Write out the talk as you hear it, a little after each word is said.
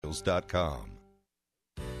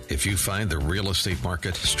If you find the real estate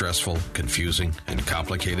market stressful, confusing, and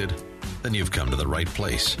complicated, then you've come to the right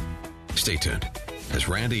place. Stay tuned as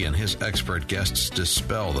Randy and his expert guests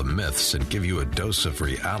dispel the myths and give you a dose of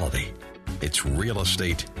reality. It's Real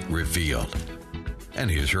Estate Revealed. And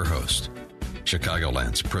here's your host,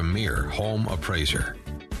 Chicagoland's premier home appraiser,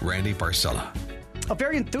 Randy Barcella. A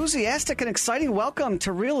very enthusiastic and exciting welcome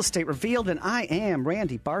to Real Estate Revealed, and I am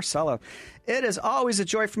Randy Barcella. It is always a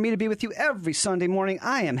joy for me to be with you every Sunday morning.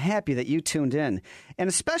 I am happy that you tuned in, and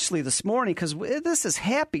especially this morning because this is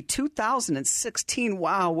happy 2016.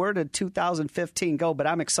 Wow, where did 2015 go? But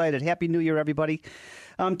I'm excited. Happy New Year, everybody.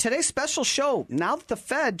 Today's special show, now that the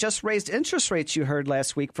Fed just raised interest rates, you heard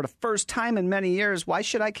last week, for the first time in many years, why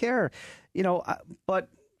should I care? But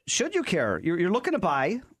should you care? You're looking to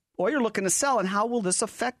buy or you're looking to sell, and how will this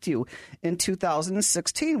affect you in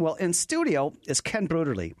 2016? Well, in studio is Ken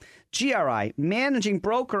Bruderly, GRI, managing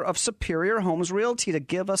broker of Superior Homes Realty, to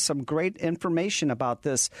give us some great information about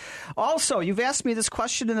this. Also, you've asked me this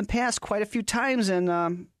question in the past quite a few times, and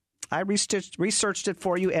I researched it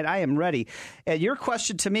for you, and I am ready. And your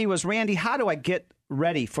question to me was, Randy, how do I get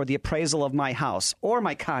ready for the appraisal of my house or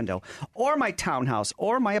my condo or my townhouse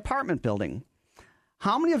or my apartment building?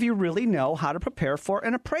 How many of you really know how to prepare for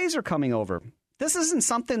an appraiser coming over? This isn't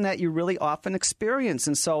something that you really often experience,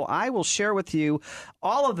 and so I will share with you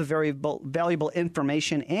all of the very valuable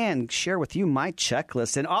information and share with you my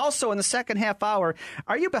checklist. And also in the second half hour,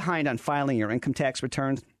 are you behind on filing your income tax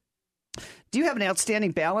returns? Do you have an outstanding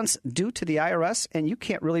balance due to the IRS and you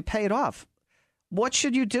can't really pay it off? What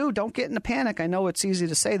should you do? Don't get in a panic. I know it's easy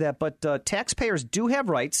to say that, but taxpayers do have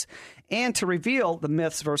rights. And to reveal the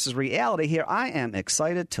myths versus reality here, I am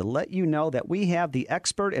excited to let you know that we have the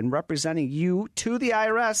expert in representing you to the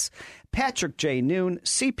IRS, Patrick J. Noon,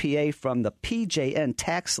 CPA from the PJN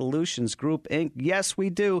Tax Solutions Group, Inc. Yes, we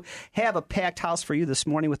do have a packed house for you this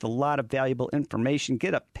morning with a lot of valuable information.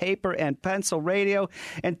 Get a paper and pencil, radio,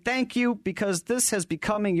 and thank you, because this has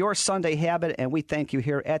becoming your Sunday habit, and we thank you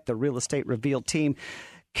here at the Real Estate Revealed team.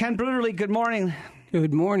 Ken Bruderly, good morning.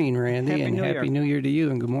 Good morning, Randy, Happy and New Happy Year. New Year to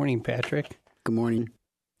you, and good morning, Patrick. Good morning.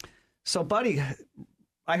 So, buddy,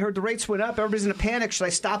 I heard the rates went up. Everybody's in a panic. Should I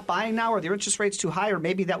stop buying now? Are the interest rates too high? Or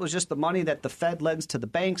maybe that was just the money that the Fed lends to the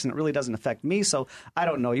banks, and it really doesn't affect me. So, I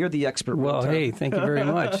don't know. You're the expert. Well, hey, thank you very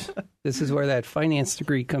much. This is where that finance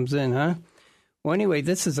degree comes in, huh? Well, anyway,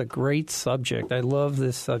 this is a great subject. I love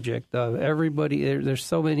this subject. Everybody, there's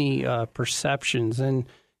so many perceptions, and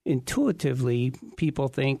intuitively, people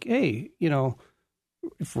think, hey,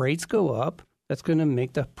 if rates go up, that's going to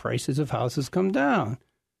make the prices of houses come down.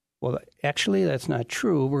 Well, actually, that's not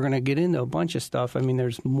true. We're going to get into a bunch of stuff. I mean,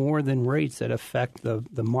 there's more than rates that affect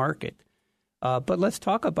the market. But let's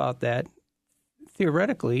talk about that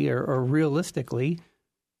theoretically or realistically.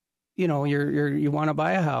 You want to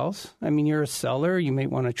buy a house. I mean, you're a seller. You may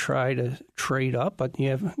want to try to trade up, but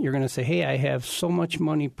you're going to say, hey, I have so much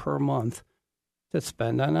money per month to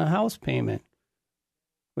spend on a house payment.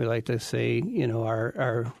 We like to say,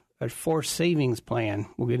 our forced savings plan.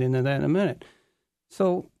 We'll get into that in a minute.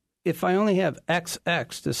 So if I only have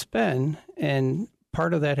XX to spend, and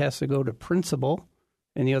part of that has to go to principal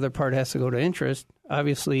and the other part has to go to interest,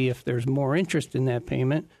 obviously if there's more interest in that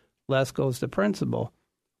payment, less goes to principal.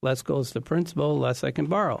 Less goes to principal, less I can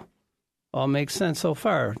borrow. All makes sense so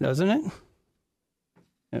far, doesn't it?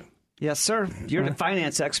 Yeah. Yes, sir. You're the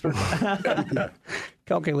finance expert.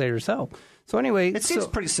 Calculators help. So anyway, It seems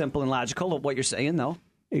pretty simple and logical of what you're saying, though.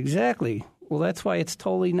 Exactly. Well, that's why it's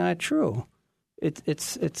totally not true. It's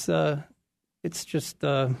just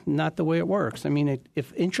not the way it works. I mean,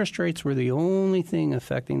 if interest rates were the only thing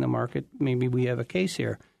affecting the market, maybe we have a case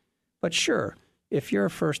here. But sure, if you're a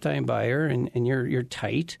first-time buyer and you're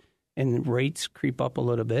tight and rates creep up a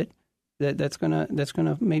little bit, that's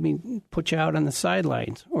gonna maybe put you out on the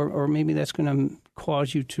sidelines, or maybe that's gonna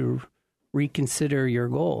cause you to reconsider your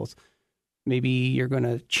goals. Maybe you're going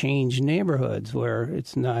to change neighborhoods where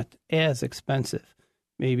it's not as expensive.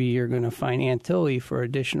 Maybe you're going to find Aunt Tilly for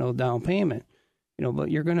additional down payment. But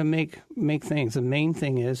you're going to make things. The main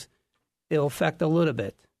thing is it'll affect a little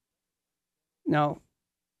bit. Now,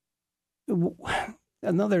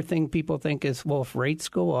 another thing people think is, well, if rates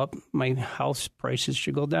go up, my house prices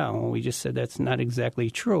should go down. Well, we just said that's not exactly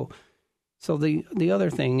true. So the other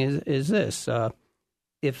thing is this: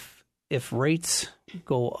 if rates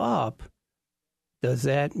go up, does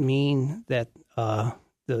that mean that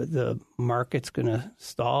the market's going to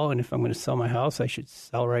stall, and if I'm going to sell my house, I should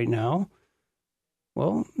sell right now?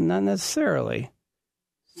 Well, not necessarily.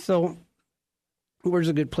 So where's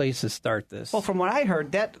a good place to start this? Well, from what I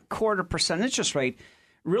heard, that 0.25% interest rate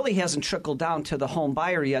really hasn't trickled down to the home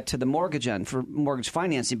buyer yet, to the mortgage end for mortgage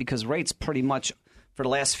financing, because rates pretty much for the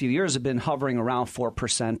last few years have been hovering around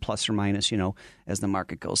 4% plus or minus, as the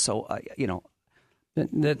market goes. So,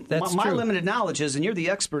 that's my true. limited knowledge is, and you're the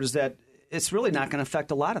expert, is that it's really not going to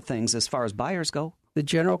affect a lot of things as far as buyers go. The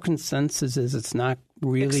general consensus is it's not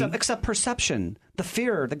really... Except perception, the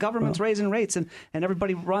fear, the government's raising rates, and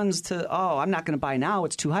everybody runs to, I'm not going to buy now,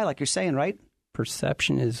 it's too high, like you're saying, right?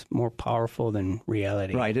 Perception is more powerful than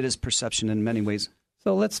reality. Right, it is perception in many ways.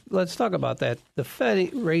 So let's talk about that. The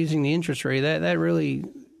Fed raising the interest rate, that really,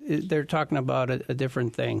 they're talking about a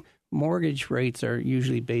different thing. Mortgage rates are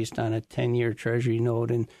usually based on a 10-year Treasury note,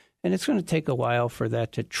 and it's going to take a while for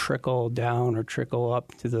that to trickle down or trickle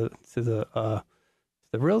up to the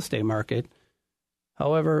real estate market.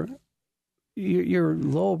 However, your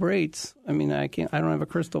low rates, I mean, I don't have a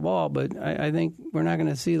crystal ball, but I think we're not going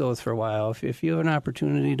to see those for a while. If you have an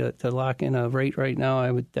opportunity to lock in a rate right now, I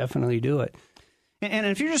would definitely do it. And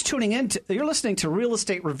if you're just tuning in, you're listening to Real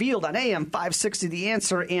Estate Revealed on AM 560 The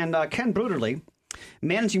Answer, and Ken Bruderly,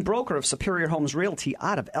 managing broker of Superior Homes Realty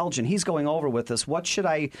out of Elgin. He's going over with us, what should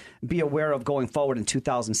I be aware of going forward in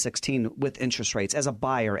 2016 with interest rates as a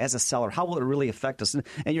buyer, as a seller? How will it really affect us? And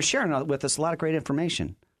you're sharing with us a lot of great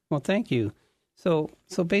information. Well, thank you. So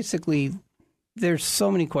basically, there's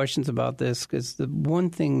so many questions about this, because the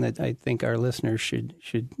one thing that I think our listeners should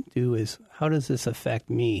do is, how does this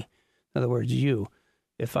affect me? In other words, you.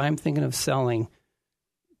 If I'm thinking of selling,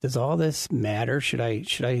 does all this matter? Should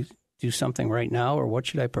I do something right now, or what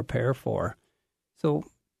should I prepare for? So,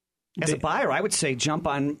 as a buyer, I would say jump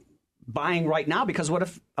on buying right now, because what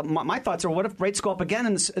if my thoughts are, what if rates go up again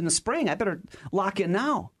in the spring? I better lock in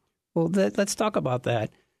now. Well, let's talk about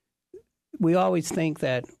that. We always think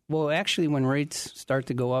that, well, actually, when rates start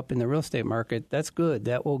to go up in the real estate market, that's good.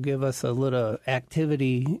 That will give us a little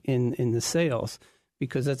activity in the sales,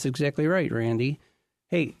 because that's exactly right, Randy.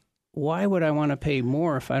 Hey, why would I want to pay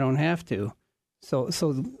more if I don't have to? So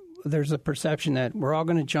there's a perception that we're all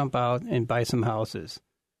going to jump out and buy some houses.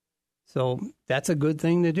 So that's a good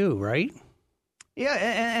thing to do, right? Yeah,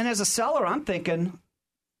 and as a seller, I'm thinking,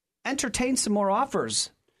 entertain some more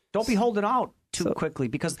offers. Don't be holding out too quickly,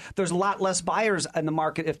 because there's a lot less buyers in the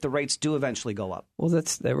market if the rates do eventually go up. Well,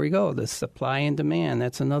 there we go. The supply and demand,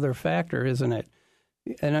 that's another factor, isn't it?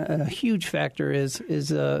 And a huge factor is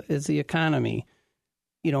the economy.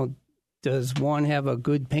 Does one have a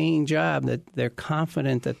good paying job that they're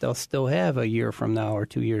confident that they'll still have a year from now or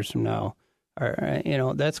 2 years from now? Or,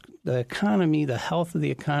 that's the economy. The health of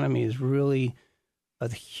the economy is really a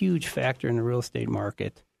huge factor in the real estate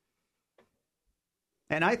market.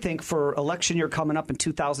 And I think for election year coming up in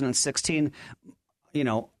 2016,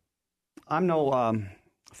 I'm no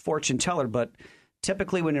fortune teller, but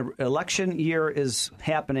typically when an election year is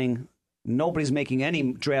happening, nobody's making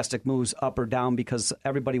any drastic moves up or down, because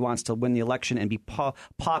everybody wants to win the election and be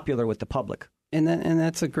popular with the public. And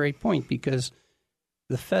that's a great point, because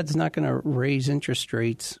the Fed's not going to raise interest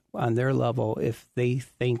rates on their level if they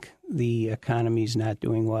think the economy's not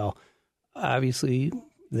doing well. Obviously,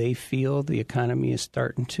 they feel the economy is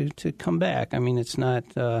starting to come back. I mean, it's not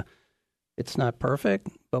perfect,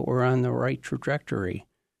 but we're on the right trajectory.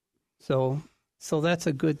 So that's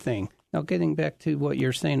a good thing. Now, getting back to what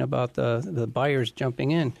you're saying about the buyers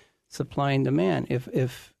jumping in, supply and demand.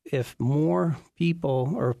 If more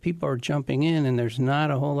people are jumping in and there's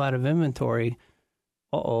not a whole lot of inventory,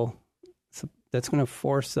 that's going to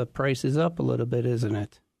force the prices up a little bit, isn't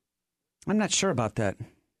it? I'm not sure about that.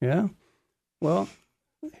 Yeah. Well,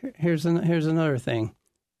 here's another thing.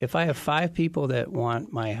 If I have 5 people that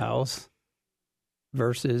want my house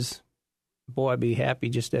versus, boy, I'd be happy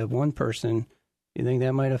just to have one person, you think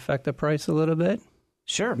that might affect the price a little bit?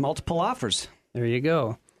 Sure, multiple offers. There you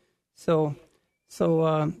go. So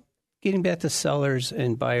getting back to sellers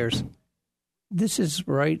and buyers, this is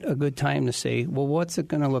a good time to say, well, what's it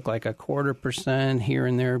going to look like? 0.25% here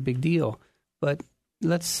and there, big deal. But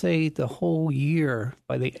let's say the whole year,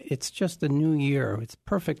 it's just a new year. It's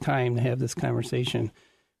perfect time to have this conversation,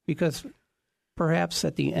 because perhaps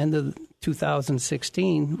at the end of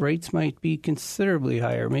 2016, rates might be considerably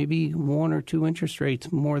higher, maybe 1 or 2 interest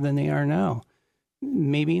rates more than they are now.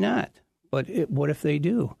 Maybe not, but what if they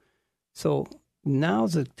do? So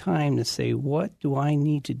now's the time to say, what do I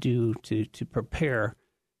need to do to prepare,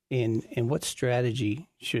 and what strategy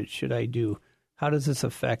should I do? How does this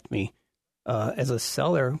affect me? As a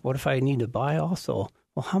seller, what if I need to buy also?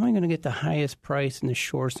 Well, how am I going to get the highest price in the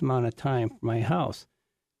shortest amount of time for my house?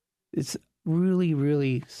 It's really,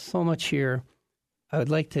 really so much here. I would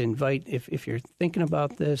like to invite, if you're thinking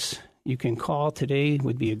about this, you can call. Today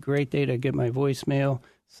would be a great day to get my voicemail.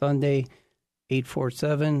 Sunday,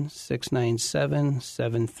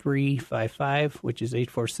 847-697-7355, which is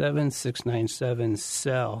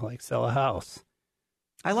 847-697-SELL, like sell a house.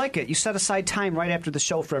 I like it. You set aside time right after the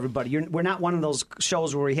show for everybody. We're not one of those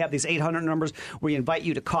shows where we have these 800 numbers where we invite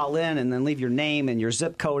you to call in and then leave your name and your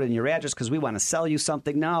zip code and your address because we want to sell you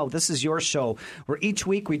something. No, this is your show where each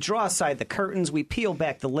week we draw aside the curtains, we peel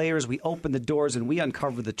back the layers, we open the doors, and we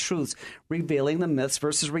uncover the truths, revealing the myths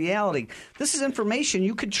versus reality. This is information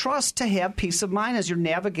you could trust to have peace of mind as you're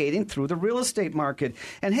navigating through the real estate market.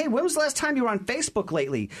 And hey, when was the last time you were on Facebook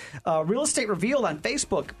lately? Real Estate Revealed on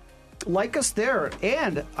Facebook. Like us there,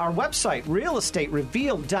 and our website,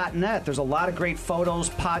 realestaterevealed.net. There's a lot of great photos,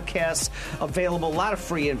 podcasts available, a lot of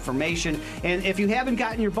free information. And if you haven't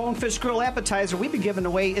gotten your Bonefish Grill appetizer, we've been giving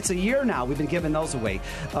away, it's a year now, we've been giving those away.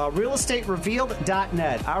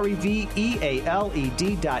 Realestaterevealed.net,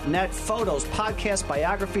 REVEALED.net. Photos, podcasts,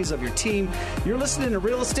 biographies of your team. You're listening to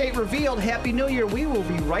Real Estate Revealed. Happy New Year. We will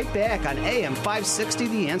be right back on AM 560,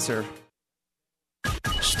 The Answer.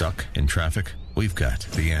 Stuck in traffic? We've got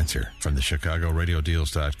the answer from the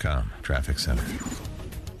ChicagoRadioDeals.com Traffic Center.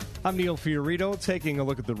 I'm Neil Fiorito, taking a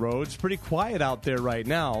look at the roads. Pretty quiet out there right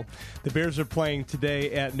now. The Bears are playing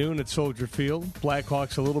today at noon at Soldier Field.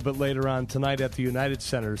 Blackhawks a little bit later on tonight at the United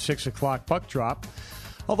Center, 6 o'clock puck drop.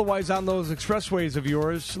 Otherwise, on those expressways of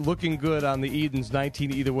yours, looking good on the Edens,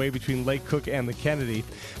 19 either way between Lake Cook and the Kennedy.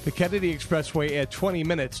 The Kennedy Expressway at 20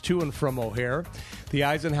 minutes to and from O'Hare. The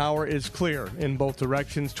Eisenhower is clear in both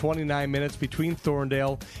directions, 29 minutes between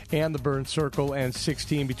Thorndale and the Burn Circle, and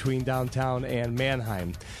 16 between downtown and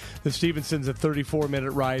Manheim. The Stevenson's a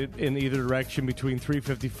 34-minute ride in either direction between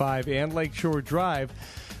 355 and Lakeshore Drive.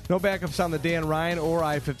 No backups on the Dan Ryan or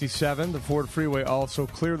I-57. The Ford Freeway also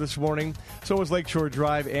clear this morning. So is Lakeshore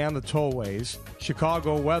Drive and the tollways.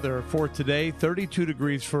 Chicago weather for today, 32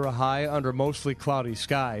 degrees for a high under mostly cloudy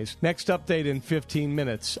skies. Next update in 15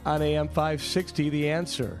 minutes on AM 560, The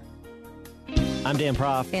Answer. I'm Dan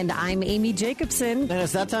Proft. And I'm Amy Jacobson. And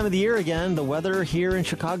it's that time of the year again. The weather here in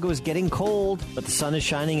Chicago is getting cold, but the sun is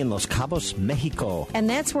shining in Los Cabos, Mexico. And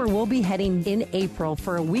that's where we'll be heading in April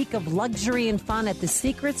for a week of luxury and fun at the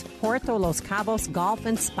Secrets Puerto Los Cabos Golf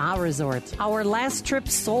and Spa Resort. Our last trip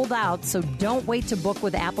sold out, so don't wait to book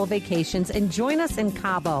with Apple Vacations and join us in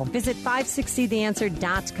Cabo. Visit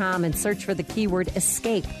 560theanswer.com and search for the keyword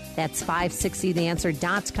escape. That's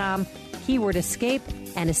 560theanswer.com, keyword escape,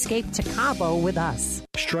 and escape to Cabo with us.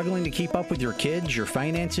 Struggling to keep up with your kids, your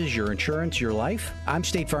finances, your insurance, your life? I'm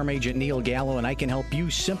State Farm Agent Neil Gallo, and I can help you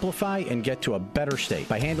simplify and get to a better state.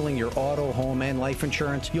 By handling your auto, home, and life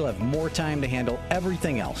insurance, you'll have more time to handle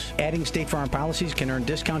everything else. Adding State Farm policies can earn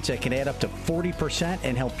discounts that can add up to 40%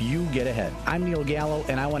 and help you get ahead. I'm Neil Gallo,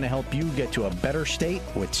 and I want to help you get to a better state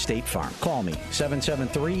with State Farm. Call me,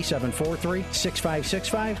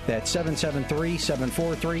 773-743-6565. That's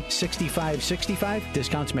 773-743-6565.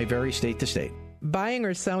 Discounts may vary state to state. Buying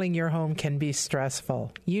or selling your home can be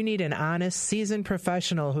stressful. You need an honest, seasoned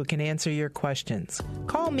professional who can answer your questions.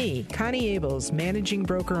 Call me, Connie Abels, managing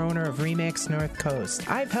broker-owner of RE/MAX North Coast.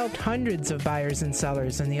 I've helped hundreds of buyers and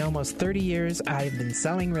sellers in the almost 30 years I've been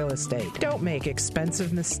selling real estate. Don't make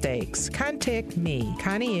expensive mistakes. Contact me,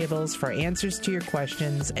 Connie Abels, for answers to your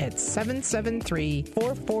questions at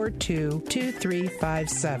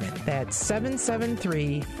 773-442-2357. That's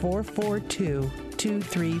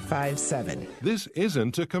 773-442-2357. This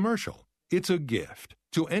isn't a commercial. It's a gift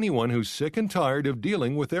to anyone who's sick and tired of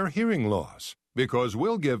dealing with their hearing loss. Because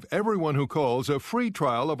we'll give everyone who calls a free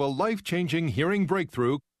trial of a life-changing hearing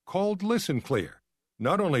breakthrough called Listen Clear.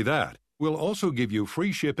 Not only that, we'll also give you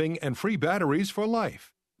free shipping and free batteries for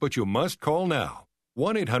life. But you must call now.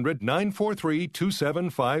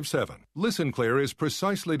 1-800-943-2757. Listen Clear is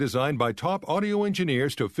precisely designed by top audio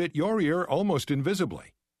engineers to fit your ear almost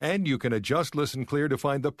invisibly. And you can adjust Listen Clear to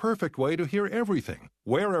find the perfect way to hear everything,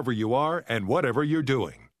 wherever you are and whatever you're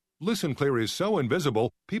doing. Listen Clear is so invisible,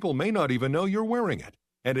 people may not even know you're wearing it.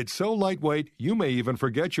 And it's so lightweight, you may even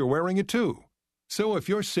forget you're wearing it too. So if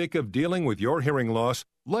you're sick of dealing with your hearing loss,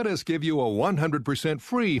 let us give you a 100%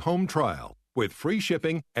 free home trial with free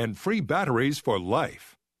shipping and free batteries for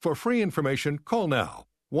life. For free information, call now.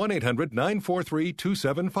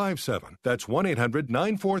 1-800-943-2757. That's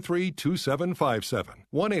 1-800-943-2757.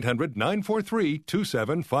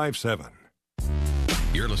 1-800-943-2757.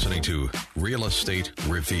 You're listening to Real Estate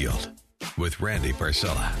Revealed with Randy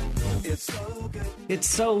Barcella. It's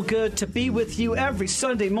so good to be with you every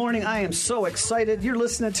Sunday morning. I am so excited. You're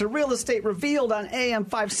listening to Real Estate Revealed on AM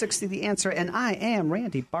 560 The Answer, and I am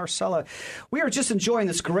Randy Barcella. We are just enjoying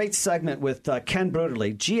this great segment with Ken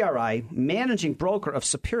Bruderly, GRI, managing broker of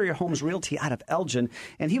Superior Homes Realty out of Elgin.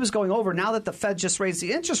 And he was going over, now that the Fed just raised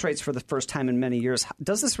the interest rates for the first time in many years,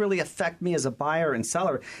 does this really affect me as a buyer and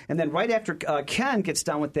seller? And then right after Ken gets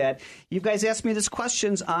done with that, you guys asked me these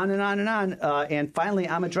questions on and on and on. And finally,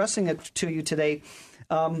 I'm addressing it to you today.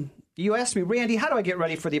 You asked me, Randy, how do I get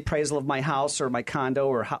ready for the appraisal of my house or my condo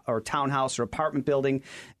or townhouse or apartment building?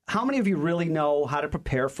 How many of you really know how to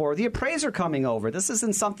prepare for the appraiser coming over? This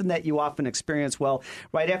isn't something that you often experience. Well,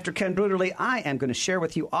 right after Ken Bruderly, I am going to share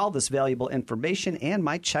with you all this valuable information and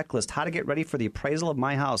my checklist, how to get ready for the appraisal of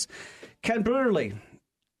my house. Ken Bruderly,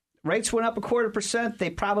 rates went up 0.25%. They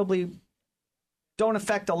probably don't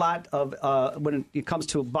affect a lot of when it comes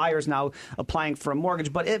to buyers now applying for a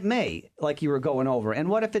mortgage, but it may, like you were going over. And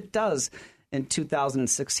what if it does in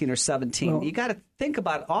 2016 or 17? Well, you got to think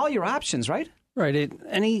about all your options, right? Right.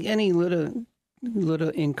 Any little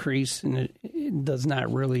increase in it does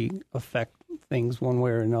not really affect things one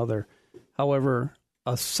way or another. However,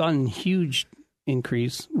 a sudden huge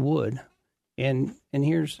increase would. And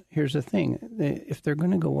here's the thing: if they're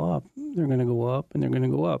going to go up, they're going to go up, and they're going to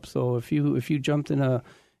go up. So if you jumped in a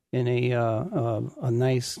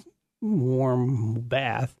nice warm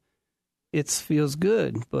bath, it feels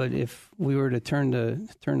good. But if we were to turn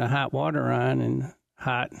the hot water on and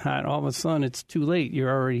hot, all of a sudden it's too late.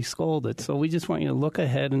 You're already scalded. So we just want you to look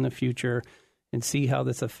ahead in the future and see how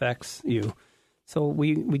this affects you. So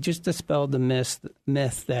we just dispelled the myth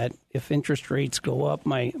that if interest rates go up,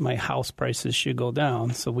 my house prices should go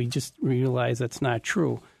down. So we just realized that's not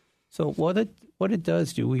true. So what it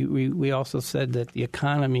does do, we also said that the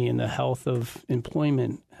economy and the health of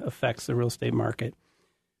employment affects the real estate market.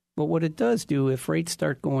 But what it does do, if rates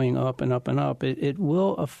start going up and up and up, it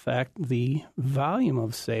will affect the volume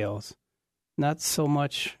of sales, not so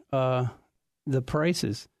much the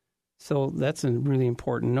prices. So that's a really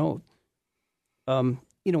important note.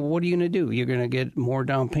 What are you going to do? You're going to get more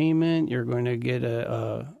down payment. You're going to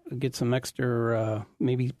get some extra,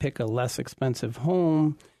 maybe pick a less expensive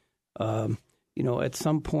home. At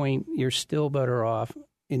some point, you're still better off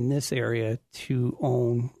in this area to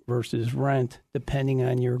own versus rent, depending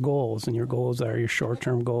on your goals. And your goals are your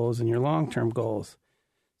short-term goals and your long-term goals.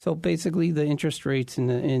 So basically, the interest rates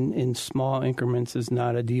in small increments is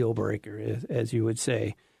not a deal breaker, as you would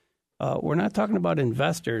say. We're not talking about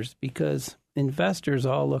investors, because investors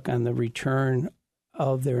all look on the return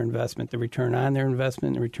of their investment, the return on their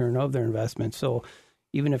investment, the return of their investment. So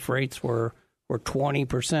even if rates were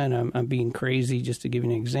 20%, I'm being crazy just to give you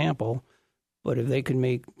an example, but if they could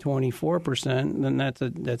make 24%, then that's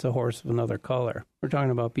a horse of another color. We're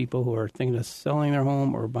talking about people who are thinking of selling their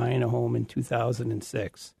home or buying a home in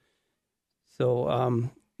 2006. So,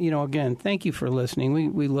 again, thank you for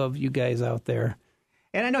listening. We love you guys out there.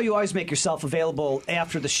 And I know you always make yourself available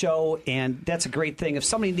after the show, and that's a great thing. If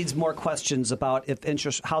somebody needs more questions about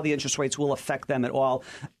how the interest rates will affect them at all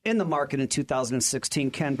in the market in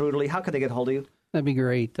 2016, Ken Bruderly, how could they get hold of you? That'd be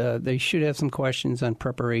great. They should have some questions on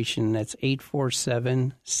preparation. That's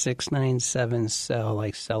 847-697-SELL,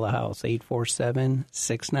 like sell a house,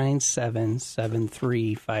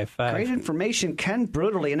 847-697-7355. Great information, Ken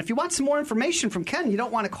Bruderly. And if you want some more information from Ken, you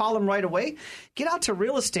don't want to call him right away, get out to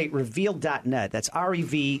realestaterevealed.net. That's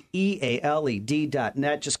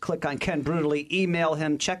REVEALED.net. Just click on Ken Bruderly, email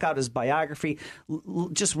him, check out his biography,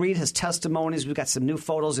 just read his testimonies. We've got some new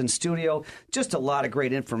photos in studio, just a lot of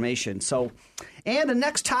great information. And the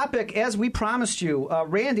next topic, as we promised you,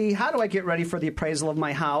 Randy, how do I get ready for the appraisal of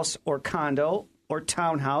my house or condo or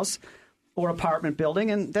townhouse or apartment building?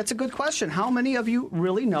 And that's a good question. How many of you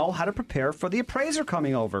really know how to prepare for the appraiser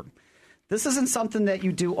coming over? This isn't something that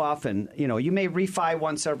you do often. You may refi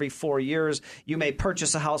once every 4 years. You may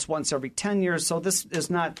purchase a house once every 10 years. So this is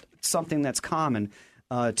not something that's common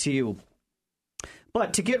to you.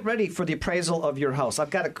 But to get ready for the appraisal of your house, I've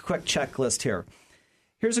got a quick checklist here.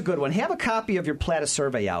 Here's a good one. Have a copy of your Plata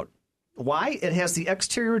survey out. Why? It has the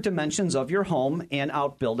exterior dimensions of your home and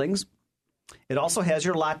outbuildings. It also has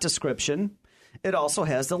your lot description. It also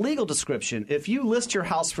has the legal description. If you list your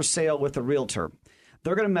house for sale with a realtor,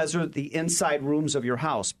 they're going to measure the inside rooms of your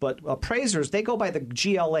house. But appraisers, they go by the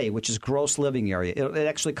GLA, which is gross living area. It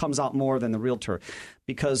actually comes out more than the realtor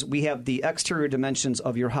because we have the exterior dimensions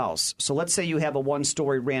of your house. So let's say you have a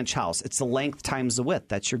one-story ranch house. It's the length times the width.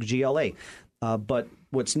 That's your GLA. But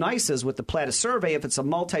what's nice is with the Plata survey, if it's a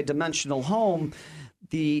multi-dimensional home,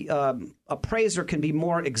 the appraiser can be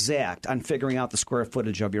more exact on figuring out the square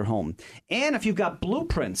footage of your home. And if you've got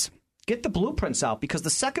blueprints Get the blueprints out, because the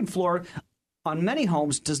second floor on many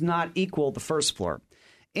homes does not equal the first floor.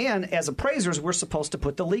 And as appraisers, we're supposed to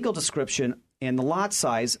put the legal description and the lot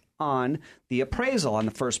size on the appraisal on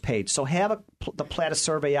the first page. So have the plat of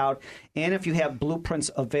survey out, and if you have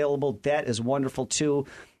blueprints available, that is wonderful too.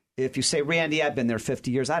 If you say, Randy, I've been there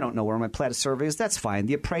 50 years, I don't know where my plat of survey is, that's fine.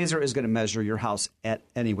 The appraiser is going to measure your house at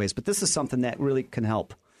anyways, but this is something that really can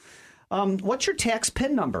help. What's your tax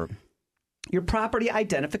PIN number? Your property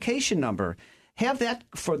identification number. Have that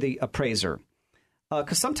for the appraiser,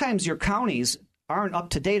 because sometimes your counties aren't up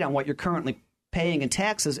to date on what you're currently paying in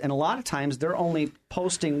taxes, and a lot of times they're only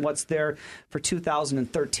posting what's there for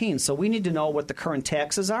 2013. So we need to know what the current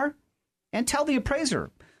taxes are, and tell the appraiser,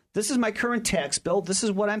 this is my current tax bill, this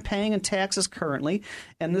is what I'm paying in taxes currently,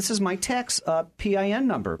 and this is my tax PIN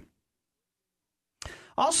number.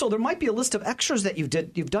 Also, there might be a list of extras that you've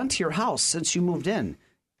done to your house since you moved in.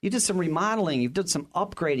 You did some remodeling, you did some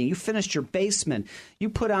upgrading, you finished your basement, you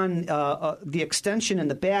put on the extension in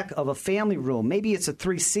the back of a family room. Maybe it's a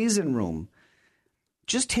 3-season room.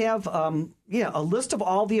 Just have a list of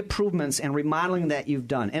all the improvements and remodeling that you've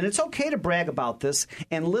done. And it's okay to brag about this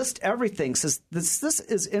and list everything, since this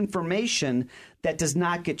is information that does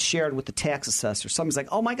not get shared with the tax assessor. Somebody's like,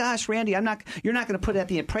 oh my gosh, Randy, you're not going to put at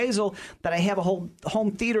the appraisal that I have a whole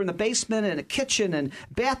home theater in the basement and a kitchen and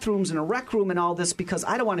bathrooms and a rec room and all this because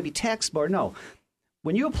I don't want to be taxed more. No.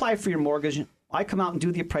 When you apply for your mortgage, I come out and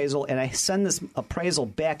do the appraisal, and I send this appraisal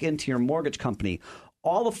back into your mortgage company.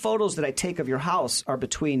 All the photos that I take of your house are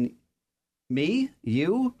between me,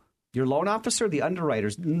 you, your loan officer, the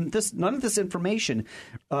underwriters. None of this information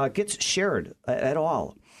gets shared at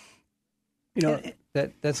all. You know,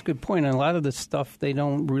 that's a good point. And a lot of the stuff, they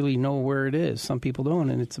don't really know where it is. Some people don't,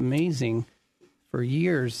 and it's amazing. For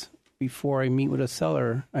years before I meet with a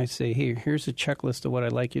seller, I say, hey, here's a checklist of what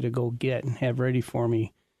I'd like you to go get and have ready for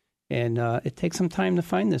me. And it takes some time to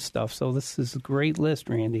find this stuff. So this is a great list,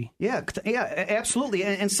 Randy. Yeah, absolutely.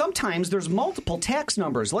 And sometimes there's multiple tax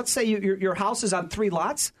numbers. Let's say your house is on 3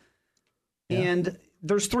 lots, and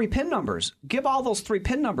there's 3 PIN numbers. Give all those 3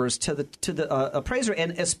 PIN numbers to the appraiser.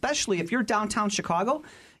 And especially if you're downtown Chicago,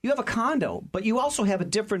 you have a condo, but you also have a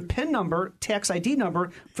different PIN number, tax ID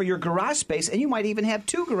number for your garage space, and you might even have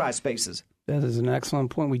 2 garage spaces. That is an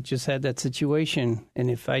excellent point. We just had that situation, and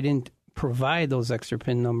if I didn't provide those extra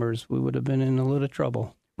PIN numbers, we would have been in a little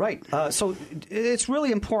trouble. Right. So it's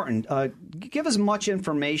really important. Give as much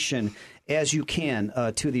information as you can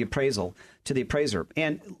to the appraiser.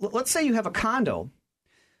 And let's say you have a condo.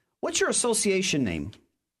 What's your association name?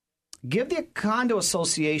 Give the condo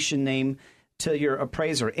association name to your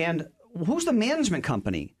appraiser. And who's the management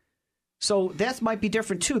company? So that might be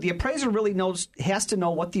different, too. The appraiser really has to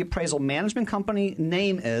know what the appraisal management company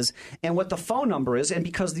name is and what the phone number is. And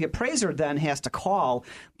because the appraiser then has to call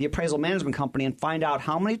the appraisal management company and find out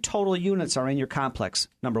how many total units are in your complex,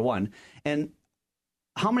 number one, and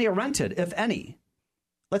how many are rented, if any.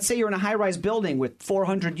 Let's say you're in a high-rise building with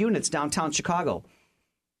 400 units downtown Chicago.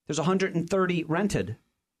 There's 130 rented,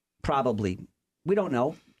 probably. We don't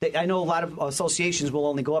know. I know a lot of associations will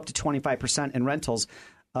only go up to 25% in rentals.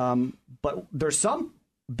 But there's some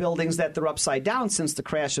buildings that they're upside down since the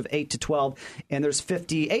crash of 8 to 12, and there's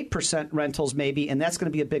 58% rentals maybe, and that's going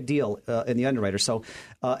to be a big deal in the underwriter. So,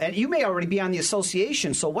 and you may already be on the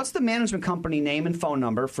association. So what's the management company name and phone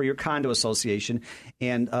number for your condo association?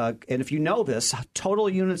 And if you know this, total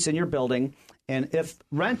units in your building, and if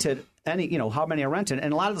rented, how many are rented?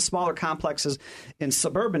 And a lot of the smaller complexes in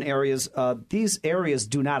suburban areas, these areas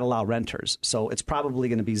do not allow renters. So it's probably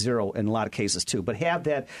going to be 0 in a lot of cases, too. But have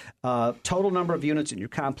that total number of units in your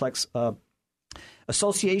complex,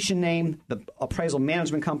 association name, the appraisal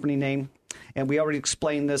management company name. And we already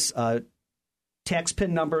explained this. Tax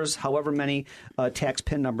PIN numbers, however many tax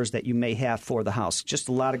PIN numbers that you may have for the house. Just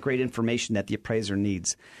a lot of great information that the appraiser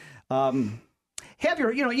needs. Have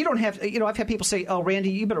your, you don't have, I've had people say, oh,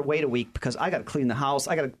 Randy, you better wait a week because I got to clean the house.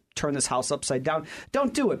 I got to turn this house upside down.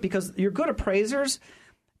 Don't do it, because your good appraisers,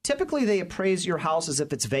 typically they appraise your house as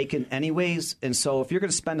if it's vacant anyways. And so if you're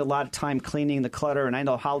going to spend a lot of time cleaning the clutter, and I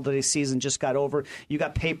know holiday season just got over, you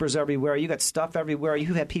got papers everywhere, you got stuff everywhere,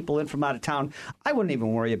 you have people in from out of town, I wouldn't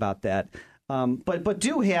even worry about that. But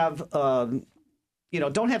do have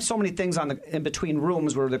don't have so many things in between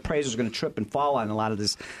rooms where the appraiser's going to trip and fall on a lot of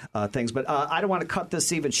these things. But I don't want to cut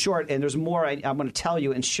this even short, and there's more I'm going to tell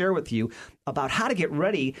you and share with you about how to get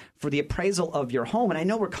ready for the appraisal of your home. And I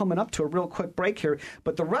know we're coming up to a real quick break here,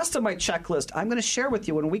 but the rest of my checklist I'm going to share with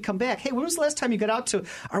you when we come back. Hey, when was the last time you got out to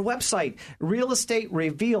our website,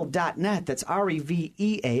 realestaterevealed.net? That's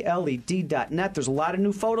REVEALED.net. There's a lot of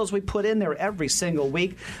new photos we put in there every single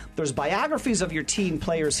week. There's biographies of your team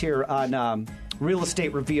players here on Real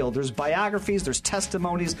Estate Revealed. There's biographies, there's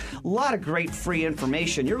testimonies, a lot of great free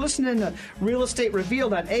information. You're listening to Real Estate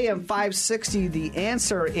Revealed on AM 560, The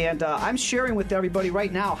Answer, and I'm sharing with everybody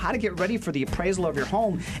right now how to get ready for the appraisal of your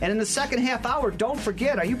home. And in the second half hour, don't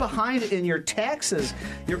forget, are you behind in your taxes,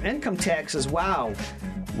 your income taxes? Wow.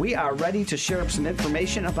 We are ready to share some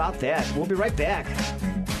information about that. We'll be right back.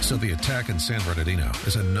 So the attack in San Bernardino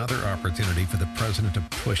is another opportunity for the president to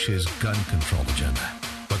push his gun control agenda.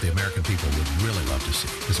 What the American people would really love to see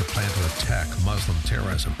is a plan to attack Muslim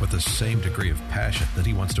terrorism with the same degree of passion that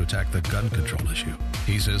he wants to attack the gun control issue.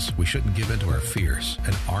 He says we shouldn't give in to our fears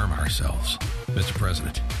and arm ourselves. Mr.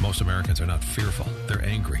 President, most Americans are not fearful. They're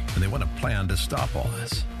angry, and they want a plan to stop all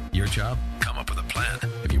this. Your job? Come up with a plan.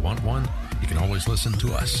 If you want one, you can always listen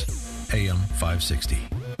to us. AM 560,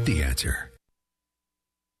 The Answer.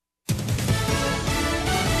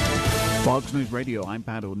 Fox News Radio, I'm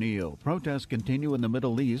Pat O'Neill. Protests continue in the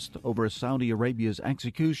Middle East over Saudi Arabia's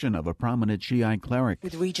execution of a prominent Shiite cleric.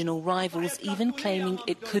 With regional rivals even claiming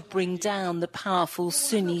it could bring down the powerful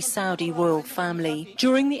Sunni Saudi royal family.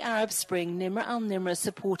 During the Arab Spring, Nimr al-Nimr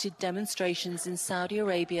supported demonstrations in Saudi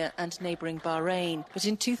Arabia and neighbouring Bahrain. But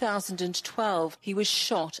in 2012, he was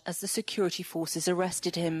shot as the security forces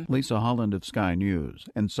arrested him. Lisa Holland of Sky News.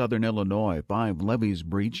 In southern Illinois, 5 levees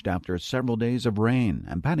breached after several days of rain.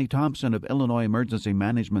 And Patty Thompson of Illinois Emergency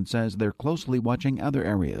Management says they're closely watching other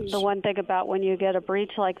areas. The one thing about when you get a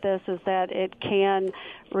breach like this is that it can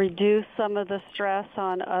reduce some of the stress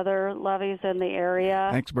on other levees in the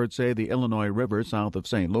area. Experts say the Illinois River south of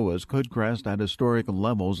St. Louis could crest at historic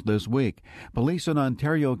levels this week. Police in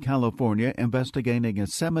Ontario, California, investigating a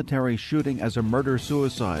cemetery shooting as a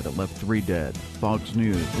murder-suicide that left 3 dead. Fox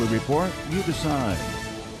News. We report, you decide.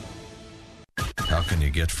 How can you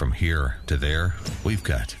get from here to there? We've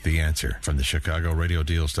got the answer from the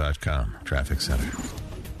ChicagoRadioDeals.com Traffic Center.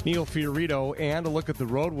 Neil Fiorito, and a look at the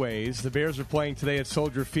roadways. The Bears are playing today at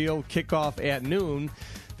Soldier Field. Kickoff at noon.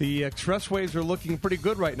 The expressways are looking pretty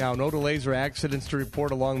good right now. No delays or accidents to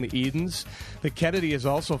report along the Edens. The Kennedy is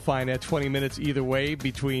also fine at 20 minutes either way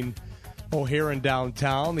between O'Hare and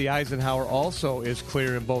downtown. The Eisenhower also is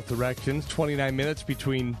clear in both directions. 29 minutes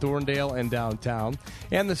between Thorndale and downtown.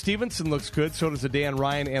 And the Stevenson looks good. So does the Dan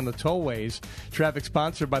Ryan and the Tollways. Traffic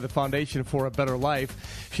sponsored by the Foundation for a Better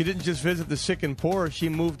Life. She didn't just visit the sick and poor. She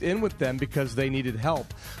moved in with them because they needed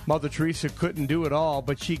help. Mother Teresa couldn't do it all,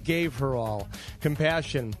 but she gave her all.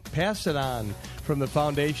 Compassion. Pass it on from the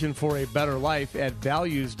Foundation for a Better Life at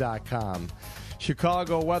values.com.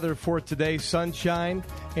 Chicago weather for today, sunshine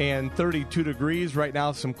and 32 degrees. Right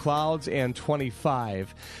now, some clouds and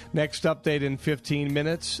 25. Next update in 15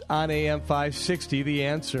 minutes on AM 560, The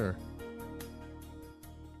Answer.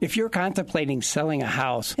 If you're contemplating selling a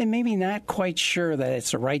house and maybe not quite sure that it's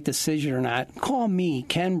the right decision or not, call me,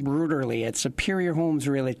 Ken Bruderly, at Superior Homes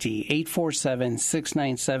Realty,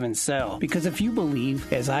 847-697-SELL. Because if you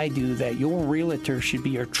believe, as I do, that your realtor should be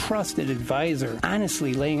your trusted advisor,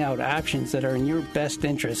 honestly laying out options that are in your best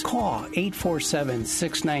interest, call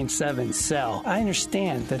 847-697-SELL. I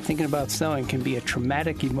understand that thinking about selling can be a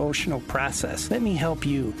traumatic, emotional process. Let me help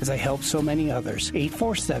you, as I help so many others.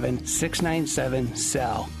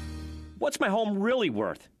 847-697-SELL. What's my home really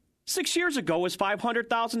worth? 6 years ago it was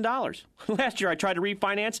 $500,000. Last year I tried to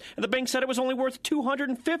refinance, and the bank said it was only worth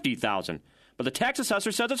 $250,000. But the tax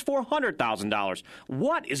assessor says it's $400,000.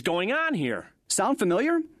 What is going on here? Sound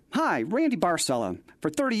familiar? Hi, Randy Barcella.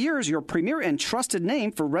 For 30 years, your premier and trusted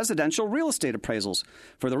name for residential real estate appraisals.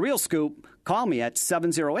 For the real scoop, call me at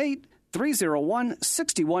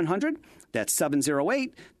 708-301-6100. That's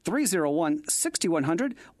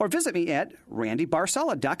 708-301-6100, or visit me at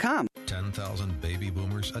randybarcella.com. 10,000 baby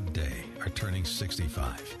boomers a day are turning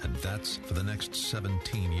 65, and that's for the next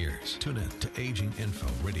 17 years. Tune in to Aging Info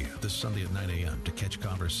Radio this Sunday at 9 a.m. to catch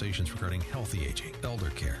conversations regarding healthy aging, elder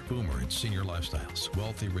care, boomer and senior lifestyles,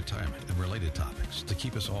 wealthy retirement, and related topics to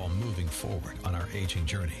keep us all moving forward on our aging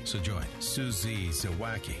journey. So join Susie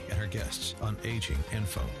Zawacki and her guests on Aging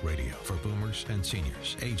Info Radio for boomers and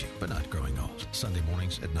seniors, aging but not growing old. Sunday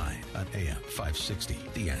mornings at 9 on AM 560.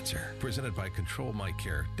 The Answer. Presented by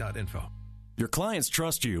ControlMyCare.info. Your clients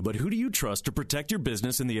trust you, but who do you trust to protect your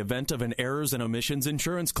business in the event of an errors and omissions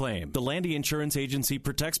insurance claim? The Landy Insurance Agency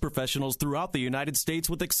protects professionals throughout the United States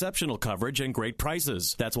with exceptional coverage and great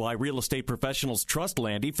prices. That's why real estate professionals trust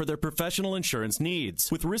Landy for their professional insurance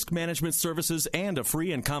needs. With risk management services and a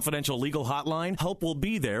free and confidential legal hotline, help will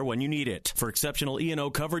be there when you need it. For exceptional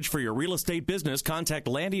E&O coverage for your real estate business, contact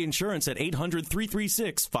Landy Insurance at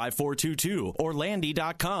 800-336-5422 or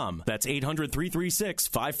Landy.com. That's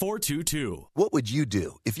 800-336-5422. What would you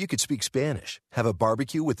do if you could speak Spanish? Have a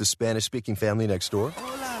barbecue with the Spanish-speaking family next door?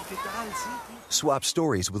 Hola, ¿qué tal? Swap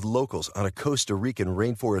stories with locals on a Costa Rican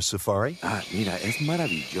rainforest safari? Mira, es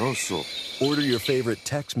maravilloso. Order your favorite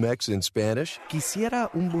Tex-Mex in Spanish? Quisiera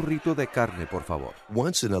un burrito de carne, por favor.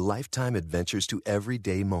 Once-in-a-lifetime adventures to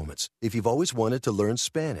everyday moments. If you've always wanted to learn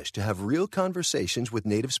Spanish, to have real conversations with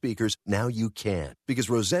native speakers, now you can. Because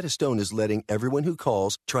Rosetta Stone is letting everyone who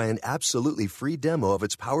calls try an absolutely free demo of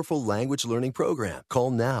its powerful language learning program.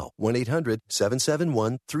 Call now,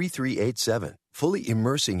 1-800-771-3387. Fully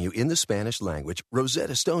immersing you in the Spanish language,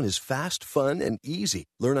 Rosetta Stone is fast, fun, and easy.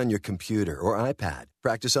 Learn on your computer or iPad.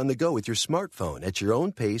 Practice on the go with your smartphone at your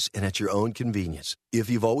own pace and at your own convenience. If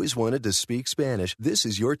you've always wanted to speak Spanish, this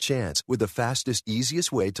is your chance with the fastest, easiest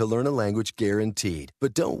way to learn a language guaranteed.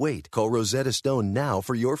 But don't wait. Call Rosetta Stone now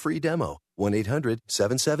for your free demo.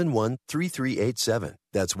 1-800-771-3387.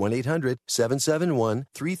 That's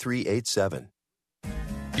 1-800-771-3387.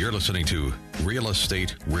 You're listening to Real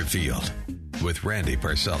Estate Revealed with Randy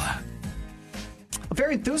Barcella. A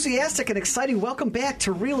very enthusiastic and exciting welcome back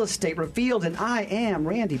to Real Estate Revealed, and I am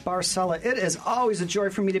Randy Barcella. It is always a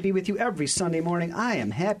joy for me to be with you every Sunday morning. I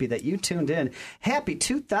am happy that you tuned in. Happy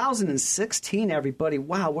 2016, everybody.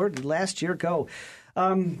 Wow, where did last year go?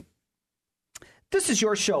 This is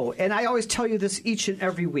your show, and I always tell you this each and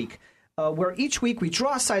every week. Where each week we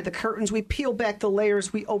draw aside the curtains, we peel back the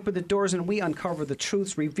layers, we open the doors, and we uncover the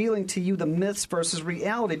truths, revealing to you the myths versus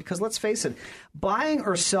reality. Because let's face it, buying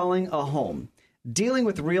or selling a home, dealing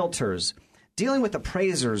with realtors, dealing with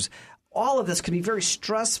appraisers, all of this can be very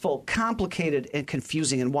stressful, complicated, and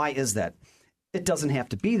confusing. And why is that? It doesn't have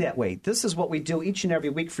to be that way. This is what we do each and every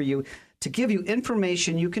week for you, to give you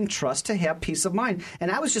information you can trust to have peace of mind.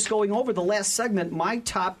 And I was just going over the last segment, my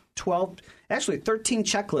top 13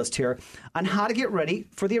 checklist here on how to get ready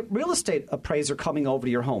for the real estate appraiser coming over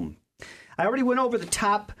to your home. I already went over the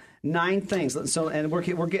top 9 things. So, and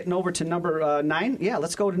we're getting over to number 9. Yeah,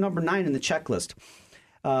 let's go to number 9 in the checklist.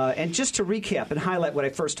 And just to recap and highlight what I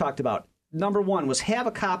first talked about, number 1 was have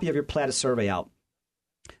a copy of your plat of survey out.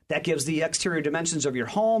 That gives the exterior dimensions of your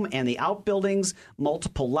home and the outbuildings,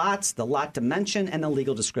 multiple lots, the lot dimension, and the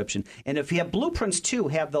legal description. And if you have blueprints too,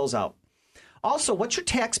 have those out. Also, what's your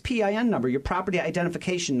tax PIN number, your property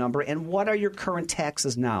identification number, and what are your current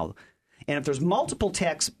taxes now? And if there's multiple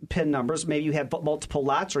tax PIN numbers, maybe you have multiple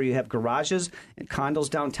lots or you have garages and condos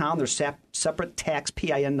downtown, there's separate tax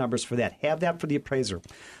PIN numbers for that. Have that for the appraiser.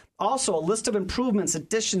 Also, a list of improvements,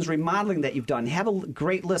 additions, remodeling that you've done. Have a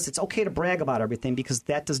great list. It's okay to brag about everything because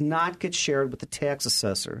that does not get shared with the tax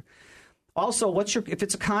assessor. Also, if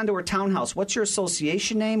it's a condo or townhouse, what's your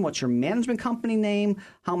association name? What's your management company name?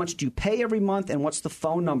 How much do you pay every month? And what's the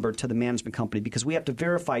phone number to the management company? Because we have to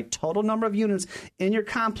verify total number of units in your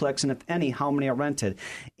complex and, if any, how many are rented.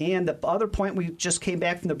 And the other point we just came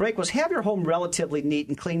back from the break was have your home relatively neat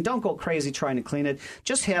and clean. Don't go crazy trying to clean it.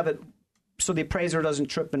 Just have it so the appraiser doesn't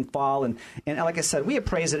trip and fall. And like I said, we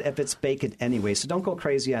appraise it if it's vacant anyway. So don't go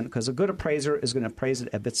crazy on it because a good appraiser is going to appraise it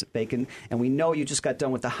if it's vacant. And we know you just got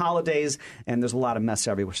done with the holidays and there's a lot of mess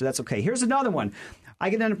everywhere. So that's okay. Here's another one. I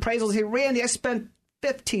get an appraisal and say, Randy, I spent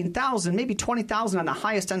 $15,000, maybe $20,000 on the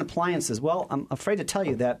highest end appliances. Well, I'm afraid to tell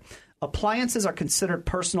you that appliances are considered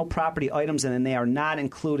personal property items and they are not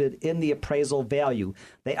included in the appraisal value.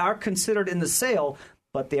 They are considered in the sale,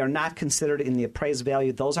 but they are not considered in the appraised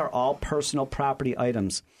value. Those are all personal property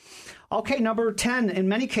items. Okay, number 10, in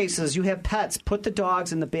many cases, you have pets. Put the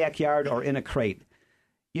dogs in the backyard or in a crate.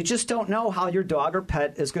 You just don't know how your dog or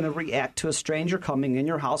pet is going to react to a stranger coming in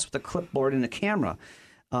your house with a clipboard and a camera.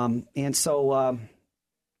 And so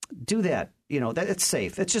do that. That it's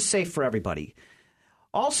safe. It's just safe for everybody.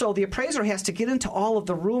 Also, the appraiser has to get into all of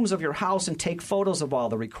the rooms of your house and take photos of all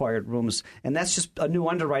the required rooms. And that's just a new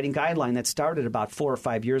underwriting guideline that started about 4 or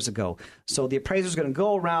 5 years ago. So the appraiser is going to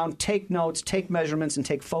go around, take notes, take measurements, and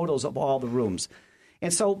take photos of all the rooms.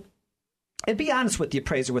 And so, and be honest with the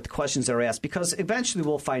appraiser with the questions that are asked, because eventually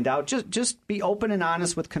we'll find out. Just be open and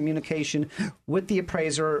honest with communication with the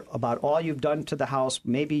appraiser about all you've done to the house.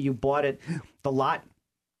 Maybe you bought the lot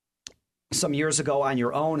some years ago on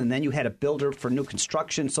your own, and then you had a builder for new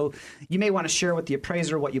construction. So you may want to share with the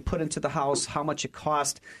appraiser what you put into the house, how much it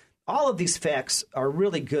cost. all of these facts are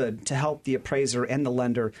really good to help the appraiser and the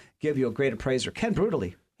lender give you a great appraiser. Ken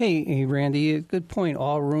Brutally. Hey, Randy, good point.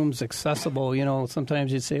 All rooms accessible. You know,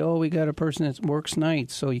 sometimes you'd say, oh, we got a person that works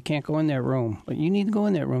nights, so you can't go in that room. But you need to go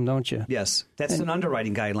in that room, don't you? Yes, that's an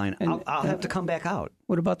underwriting guideline. I'll have to come back out.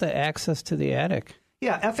 What about the access to the attic?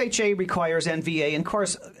 Yeah, FHA requires NVA, and of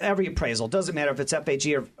course, every appraisal, doesn't matter if it's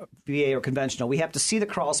FHA or VA or conventional, we have to see the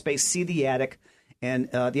crawl space, see the attic, and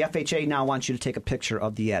the FHA now wants you to take a picture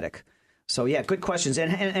of the attic. So, yeah, good questions. And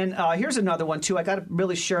here's another one, too. I got to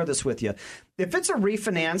really share this with you. If it's a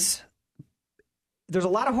refinance, there's a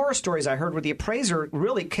lot of horror stories I heard where the appraiser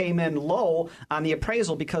really came in low on the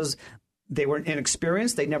appraisal because they were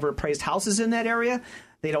inexperienced. They never appraised houses in that area.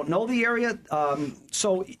 They don't know the area.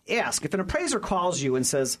 So ask. If an appraiser calls you and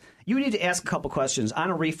says, you need to ask a couple questions on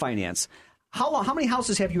a refinance. How many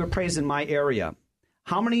houses have you appraised in my area?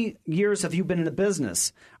 How many years have you been in the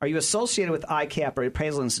business? Are you associated with ICAP or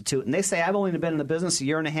Appraisal Institute? And they say, I've only been in the business a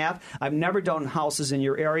year and a half. I've never done houses in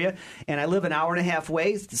your area, and I live an hour and a half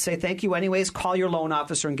away. Say thank you anyways. Call your loan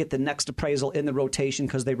officer and get the next appraisal in the rotation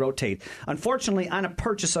because they rotate. Unfortunately, on a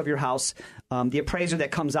purchase of your house, the appraiser that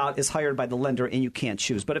comes out is hired by the lender, and you can't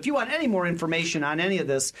choose. But if you want any more information on any of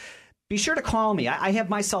this, be sure to call me. I have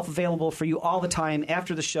myself available for you all the time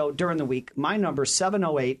after the show, during the week. My number is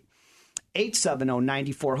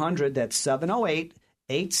 708-870-9400. That's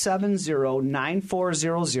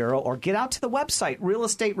 708-870-9400. Or get out to the website,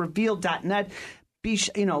 realestaterevealed.net.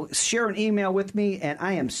 Share an email with me, and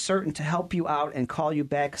I am certain to help you out and call you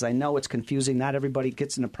back because I know it's confusing. Not everybody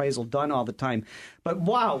gets an appraisal done all the time. But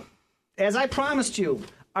wow, as I promised you,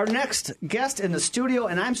 our next guest in the studio,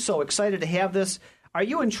 and I'm so excited to have this. Are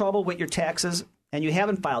you in trouble with your taxes and you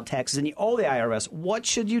haven't filed taxes and you owe the IRS? What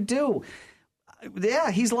should you do?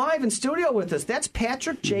 Yeah, he's live in studio with us. That's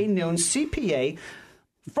Patrick J. Noon, CPA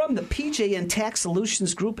from the PJN Tax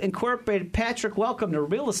Solutions Group Incorporated. Patrick, welcome to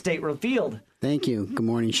Real Estate Revealed. Thank you. Good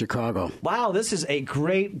morning, Chicago. Wow, this is a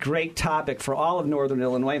great, great topic for all of Northern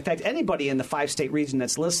Illinois. In fact, anybody in the 5-state region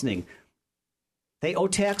that's listening, they owe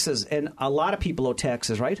taxes, and a lot of people owe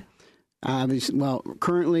taxes, right? Well,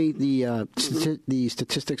 currently the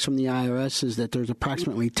statistics from the IRS is that there's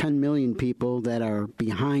approximately 10 million people that are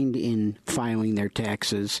behind in filing their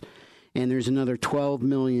taxes, and there's another 12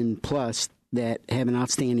 million plus that have an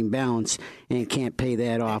outstanding balance and can't pay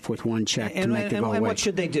that off with one check to make it go away. And what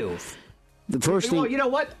should they do? The first thing, well, you know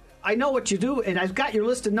what? I know what you do, and I've got your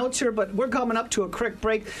list of notes here, but we're coming up to a quick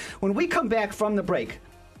break. When we come back from the break,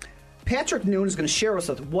 Patrick Noon is going to share with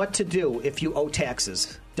us what to do if you owe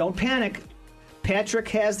taxes. Don't panic. Patrick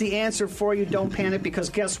has the answer for you. Don't panic, because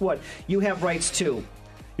guess what? You have rights too.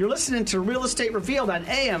 You're listening to Real Estate Revealed on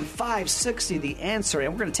AM 560, The Answer.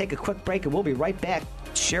 And we're going to take a quick break, and we'll be right back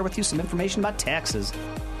to share with you some information about taxes.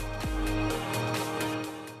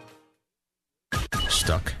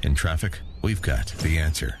 Stuck in traffic? We've got the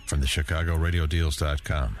answer from the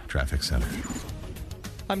ChicagoRadioDeals.com Traffic Center.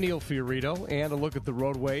 I'm Neil Fiorito, and a look at the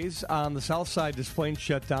roadways. On the south side, displays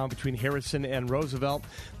shut down between Harrison and Roosevelt.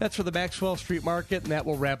 That's for the Maxwell Street Market, and that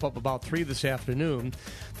will wrap up about 3 this afternoon.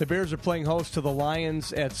 The Bears are playing host to the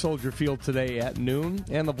Lions at Soldier Field today at noon,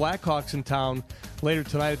 and the Blackhawks in town later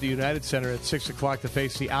tonight at the United Center at 6 o'clock to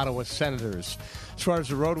face the Ottawa Senators. As far as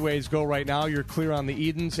the roadways go right now, you're clear on the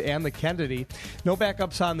Edens and the Kennedy. No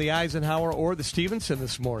backups on the Eisenhower or the Stevenson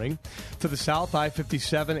this morning. To the south,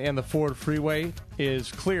 I-57 and the Ford Freeway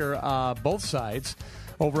is clear both sides.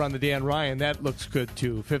 Over on the Dan Ryan, that looks good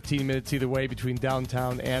too. 15 minutes either way between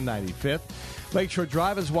downtown and 95th. Lakeshore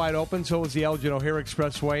Drive is wide open, so is the Elgin O'Hare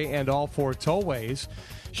Expressway and all 4 tollways.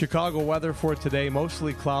 Chicago weather for today,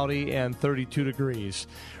 mostly cloudy and 32 degrees.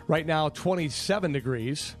 Right now, 27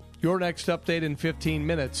 degrees. Your next update in 15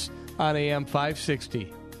 minutes on AM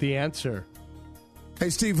 560. The Answer. Hey,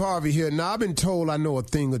 Steve Harvey here. Now, I've been told I know a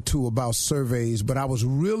thing or two about surveys, but I was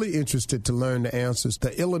really interested to learn the answers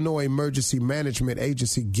the Illinois Emergency Management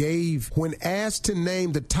Agency gave when asked to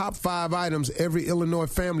name the top 5 items every Illinois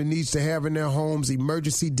family needs to have in their home's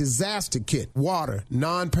emergency disaster kit: water,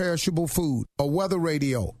 non-perishable food, a weather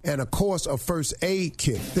radio, and, of course, a first aid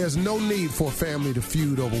kit. There's no need for a family to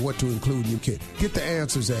feud over what to include in your kit. Get the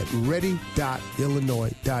answers at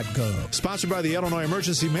ready.illinois.gov. Sponsored by the Illinois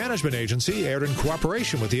Emergency Management Agency, aired in cooperation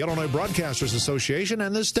cooperation with the Illinois Broadcasters Association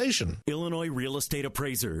and this station. Illinois Real Estate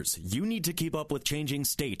Appraisers. You need to keep up with changing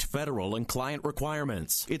state, federal, and client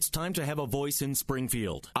requirements. It's time to have a voice in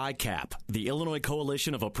Springfield. ICAP, the Illinois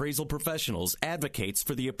Coalition of Appraisal Professionals, advocates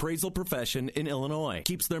for the appraisal profession in Illinois,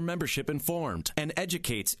 keeps their membership informed, and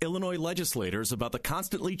educates Illinois legislators about the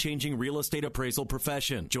constantly changing real estate appraisal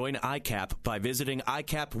profession. Join ICAP by visiting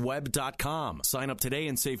icapweb.com. Sign up today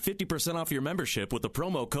and save 50% off your membership with the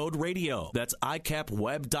promo code RADIO. That's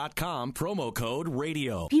icapweb.com, promo code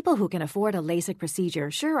RADIO. People who can afford a LASIK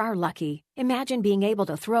procedure sure are lucky. Imagine being able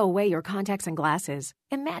to throw away your contacts and glasses.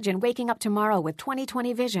 Imagine waking up tomorrow with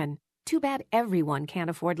 20/20 vision. Too bad everyone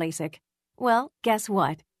can't afford LASIK. Well, guess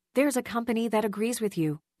what? There's a company that agrees with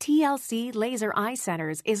you. TLC Laser Eye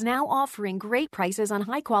Centers is now offering great prices on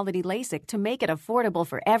high-quality LASIK to make it affordable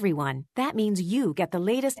for everyone. That means you get the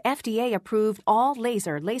latest FDA-approved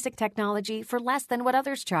all-laser LASIK technology for less than what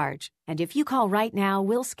others charge. And if you call right now,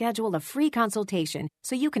 we'll schedule a free consultation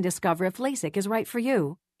so you can discover if LASIK is right for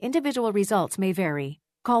you. Individual results may vary.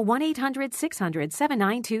 Call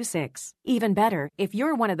 1-800-600-7926. Even better, if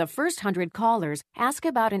you're one of the first 100 callers, ask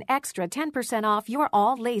about an extra 10% off your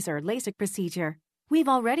all-laser LASIK procedure. We've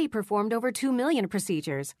already performed over 2 million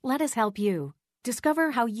procedures. Let us help you.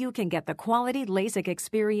 Discover how you can get the quality LASIK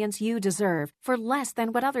experience you deserve for less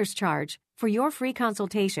than what others charge. For your free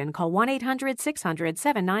consultation, call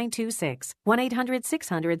 1-800-600-7926.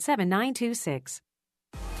 1-800-600-7926.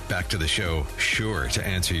 Back to the show, sure to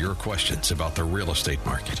answer your questions about the real estate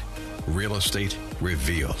market. Real Estate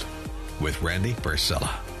Revealed with Randy Barcella.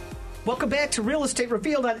 Welcome back to Real Estate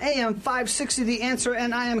Revealed on AM 560 The Answer,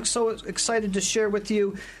 and I am so excited to share with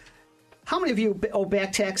you. How many of you owe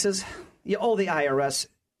back taxes? You owe the IRS.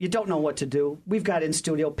 You don't know what to do. We've got in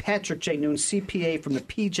studio Patrick J. Noon, CPA from the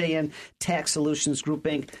PJN Tax Solutions Group,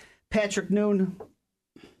 Inc. Patrick Noon,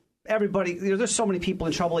 everybody, there's so many people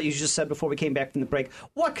in trouble, like you just said before we came back from the break.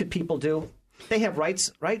 What could people do? They have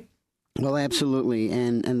rights, right? Well, absolutely,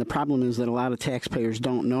 and the problem is that a lot of taxpayers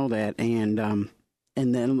don't know that, and a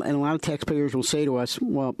lot of taxpayers will say to us,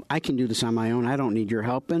 well, I can do this on my own. I don't need your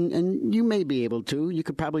help. And you may be able to. You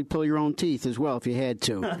could probably pull your own teeth as well if you had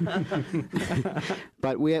to.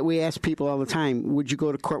 But we ask people all the time, would you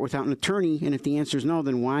go to court without an attorney? And if the answer is no,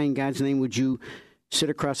 then why in God's name would you sit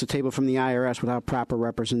across the table from the IRS without proper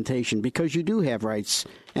representation? Because you do have rights.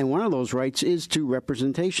 And one of those rights is to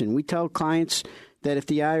representation. We tell clients that if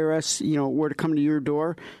the IRS, were to come to your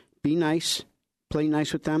door, be nice, play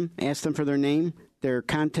nice with them, ask them for their name, their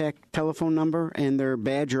contact telephone number, and their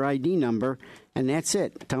badge or ID number, and that's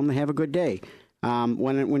it. Tell them to have a good day.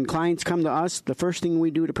 When clients come to us, the first thing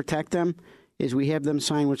we do to protect them is we have them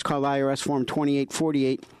sign what's called IRS Form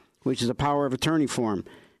 2848, which is a power of attorney form.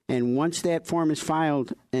 And once that form is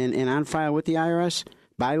filed and on file with the IRS,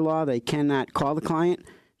 by law, they cannot call the client.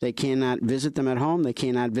 They cannot visit them at home. They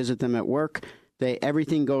cannot visit them at work.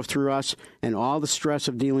 Everything goes through us, and all the stress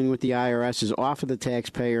of dealing with the IRS is off of the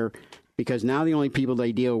taxpayer, because now the only people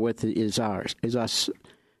they deal with is us.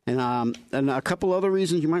 And a couple other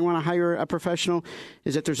reasons you might want to hire a professional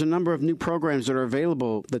is that there's a number of new programs that are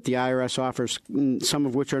available that the IRS offers, some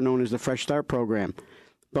of which are known as the Fresh Start program.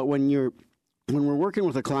 But when we're working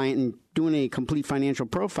with a client and doing a complete financial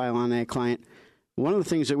profile on that client, one of the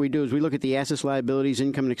things that we do is we look at the assets, liabilities,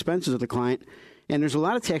 income, and expenses of the client. And there's a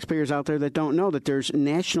lot of taxpayers out there that don't know that there's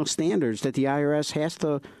national standards that the IRS has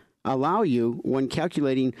to allow you when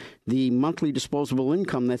calculating the monthly disposable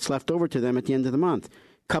income that's left over to them at the end of the month.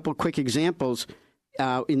 Couple quick examples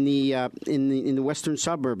in the western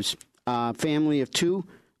suburbs, family of two,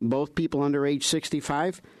 both people under age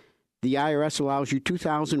 65. The IRS allows you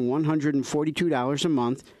 $2,142 a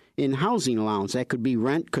month in housing allowance. That could be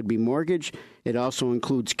rent, could be mortgage. It also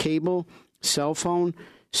includes cable, cell phone,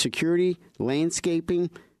 security, landscaping.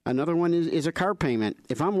 Another one is a car payment.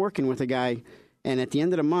 If I'm working with a guy and at the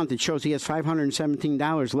end of the month it shows he has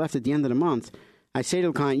 $517 left at the end of the month, I say to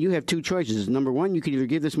the client, you have two choices. Number one, you could either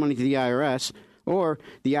give this money to the IRS, or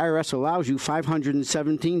the IRS allows you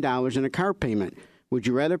 $517 in a car payment. Would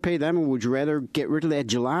you rather pay them, or would you rather get rid of that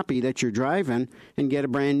jalopy that you're driving and get a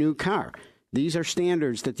brand new car? These are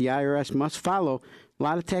standards that the IRS must follow. A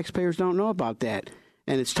lot of taxpayers don't know about that.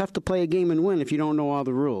 And it's tough to play a game and win if you don't know all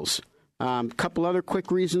the rules. A couple other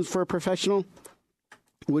quick reasons for a professional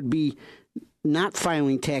would be not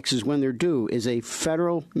filing taxes when they're due is a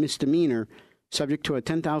federal misdemeanor subject to a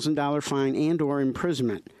 $10,000 fine and or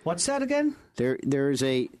imprisonment. What's that again?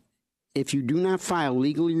 If you do not file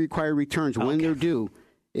legally required returns when they're due,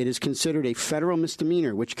 it is considered a federal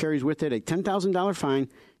misdemeanor, which carries with it a $10,000 fine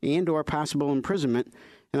and or possible imprisonment.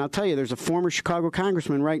 And I'll tell you, there's a former Chicago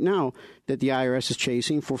congressman right now that the IRS is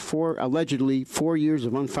chasing for allegedly 4 years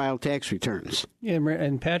of unfiled tax returns. Yeah,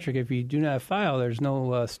 and Patrick, if you do not file, there's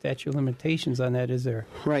no statute of limitations on that, is there?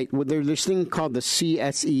 Right. Well, there's this thing called the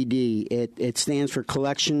CSED. It stands for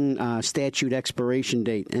Collection Statute Expiration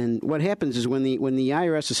Date. And what happens is when the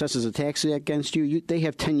IRS assesses a tax against you, they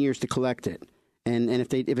have 10 years to collect it. And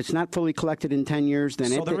if it's not fully collected in 10 years, then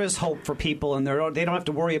so there is hope for people, and they don't have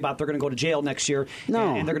to worry about they're going to go to jail next year.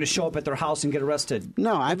 No. And they're going to show up at their house and get arrested.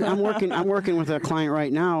 No, I'm working with a client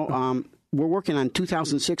right now. We're working on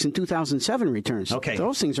 2006 and 2007 returns. Okay,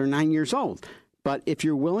 those things are 9 years old. But if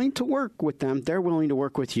you're willing to work with them, they're willing to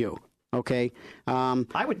work with you. Okay.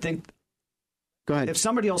 I would think. Go ahead. If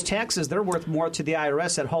somebody owes taxes, they're worth more to the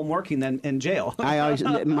IRS at home working than in jail. I always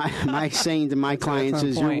my saying to my clients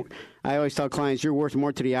is, I always tell clients, you're worth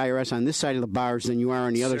more to the IRS on this side of the bars than you are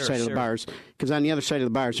on the other side of the bars. Because on the other side of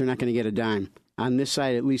the bars, they're not going to get a dime. On this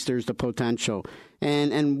side, at least, there's the potential.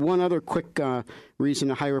 And one other quick reason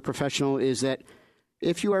to hire a professional is that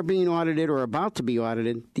if you are being audited or about to be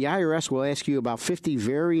audited, the IRS will ask you about 50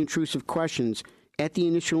 very intrusive questions at the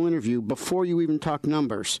initial interview before you even talk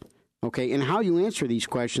numbers. Okay, and how you answer these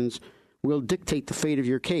questions will dictate the fate of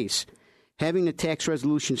your case. Having a tax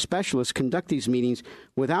resolution specialist conduct these meetings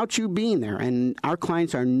without you being there, and our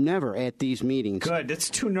clients are never at these meetings. Good. It's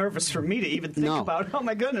too nervous for me to even think about. Oh,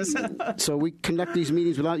 my goodness. So we conduct these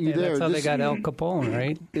meetings without you there. That's how they got Al Capone,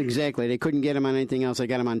 right? Exactly. They couldn't get him on anything else. They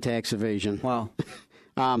got him on tax evasion. Wow.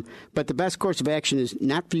 But the best course of action is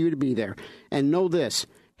not for you to be there. And know this.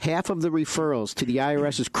 Half of the referrals to the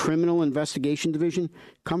IRS's Criminal Investigation Division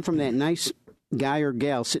come from that nice guy or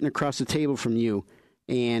gal sitting across the table from you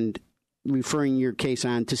and referring your case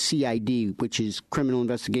on to CID, which is Criminal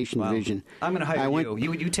Investigation Division. I'm going to hire you.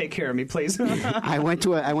 You take care of me, please. I went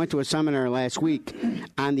to a seminar last week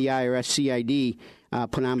on the IRS CID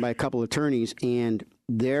put on by a couple attorneys, and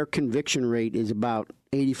their conviction rate is about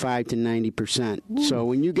 85 to 90%. So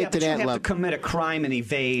when you get to that level, you have to commit a crime and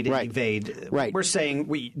evade. Right. We're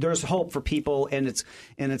saying there's hope for people, and it's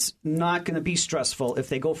not going to be stressful if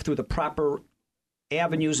they go through the proper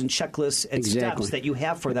avenues and checklists and steps that you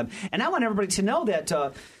have for them. And I want everybody to know that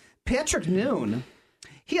Patrick Noon,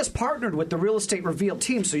 he has partnered with the Real Estate Revealed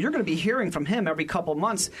team, so you're going to be hearing from him every couple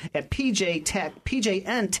months at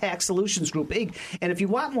PJN Tax Solutions Group Inc. And if you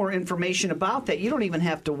want more information about that, you don't even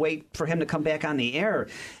have to wait for him to come back on the air.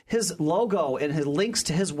 His logo and his links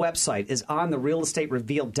to his website is on the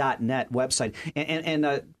realestaterevealed.net website.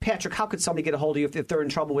 And Patrick, how could somebody get a hold of you if they're in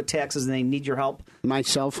trouble with taxes and they need your help? My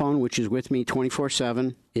cell phone, which is with me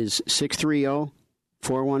 24/7, is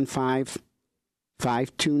 630-415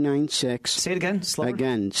 5296. Say it again, slower.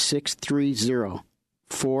 Again,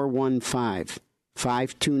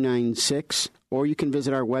 630-415-5296. Or you can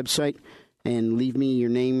visit our website and leave me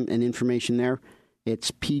your name and information there.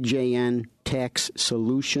 It's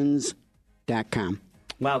pjntaxsolutions.com.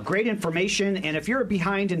 Wow, great information. And if you're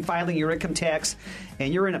behind in filing your income tax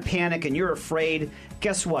and you're in a panic and you're afraid,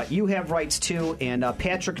 guess what? You have rights too, and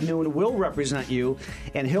Patrick Noon will represent you,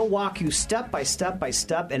 and he'll walk you step by step by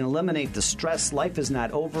step and eliminate the stress. Life is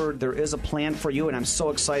not over. There is a plan for you, and I'm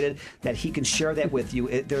so excited that he can share that with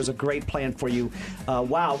you. There's a great plan for you.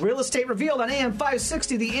 Wow. Real Estate Revealed on AM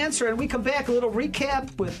 560, The Answer, and we come back, a little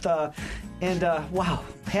recap with, wow,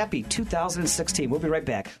 happy 2016. We'll be right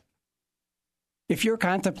back. If you're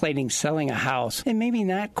contemplating selling a house and maybe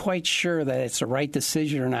not quite sure that it's the right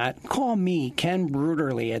decision or not, call me, Ken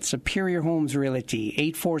Bruderly, at Superior Homes Realty,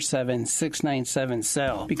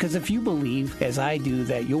 847-697-SELL. Because if you believe, as I do,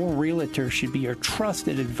 that your realtor should be your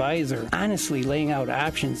trusted advisor, honestly laying out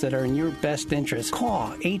options that are in your best interest, call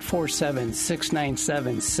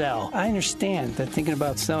 847-697-SELL. I understand that thinking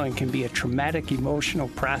about selling can be a traumatic, emotional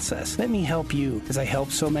process. Let me help you, as I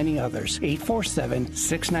help so many others.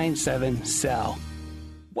 847-697-SELL.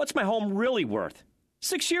 What's my home really worth?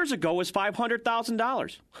 6 years ago it was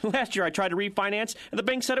 $500,000. Last year I tried to refinance, and the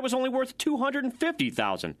bank said it was only worth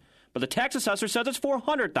 $250,000. But the tax assessor says it's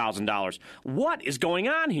 $400,000. What is going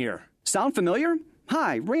on here? Sound familiar?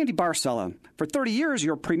 Hi, Randy Barcella. For 30 years,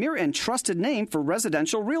 your premier and trusted name for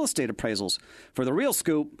residential real estate appraisals. For the real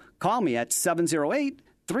scoop, call me at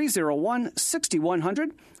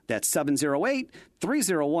 708-301-6100. That's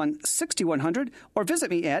 708-301-6100, or visit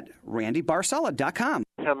me at randybarcella.com.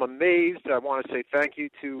 I'm amazed. I want to say thank you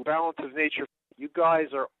to Balance of Nature. You guys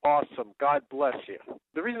are awesome. God bless you.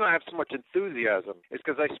 The reason I have so much enthusiasm is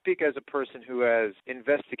because I speak as a person who has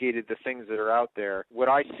investigated the things that are out there. What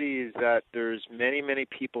I see is that there's many, many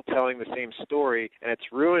people telling the same story, and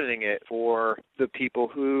it's ruining it for the people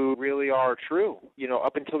who really are true. You know,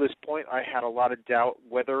 up until this point, I had a lot of doubt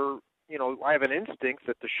whether I have an instinct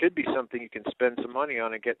that there should be something you can spend some money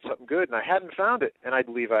on and get something good, and I hadn't found it, and I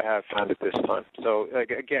believe I have found it this time. So,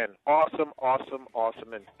 again, awesome,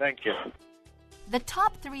 and thank you. The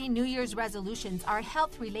top 3 New Year's resolutions are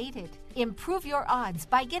health-related. Improve your odds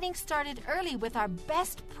by getting started early with our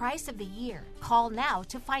best price of the year. Call now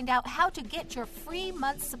to find out how to get your free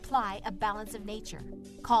month's supply of Balance of Nature.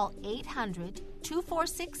 Call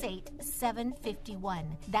 800-2468-751.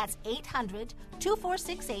 That's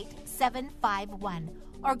 800-2468-751.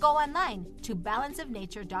 Or go online to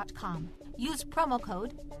balanceofnature.com. Use promo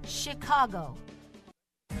code CHICAGO.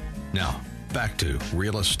 Now, back to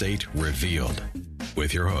Real Estate Revealed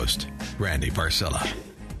with your host, Randy Barcella.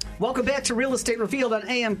 Welcome back to Real Estate Revealed on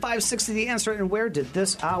AM 560 The Answer. And where did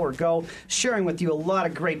this hour go? Sharing with you a lot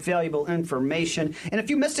of great, valuable information. And if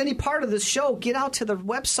you missed any part of this show, get out to the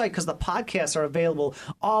website because the podcasts are available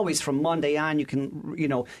always from Monday on. You can,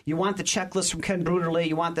 you want the checklist from Ken Bruderle.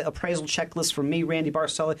 You want the appraisal checklist from me, Randy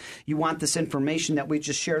Barcella. You want this information that we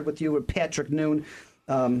just shared with you with Patrick Noon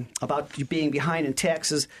about you being behind in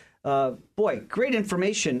taxes. Great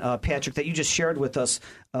information, Patrick, that you just shared with us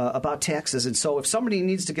about taxes. And so if somebody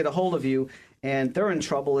needs to get a hold of you and they're in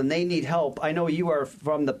trouble and they need help, I know you are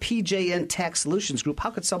from the PJN Tax Solutions Group.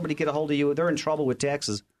 How could somebody get a hold of you if they're in trouble with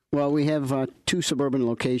taxes? Well, we have 2 suburban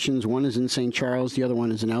locations. One is in St. Charles. The other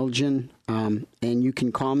one is in Elgin. And you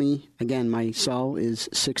can call me. Again, my cell is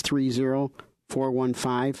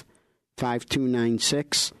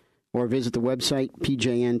 630-415-5296 or visit the website,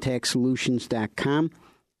 pjntaxsolutions.com.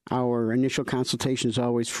 Our initial consultation is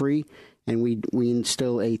always free, and we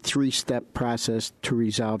instill a 3-step process to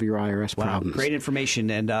resolve your IRS problems. Great information.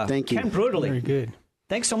 And thank you. Ken Bruderle. Very good.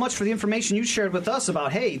 Thanks so much for the information you shared with us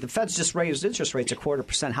about, hey, the Fed's just raised interest rates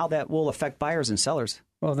 0.25%, how that will affect buyers and sellers.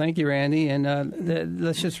 Well, thank you, Randy. And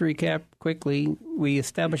let's just recap quickly. We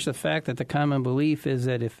established the fact that the common belief is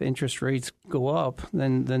that if interest rates go up,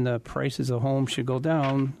 then the prices of homes should go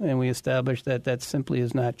down, and we established that that simply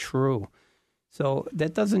is not true. So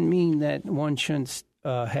that doesn't mean that one shouldn't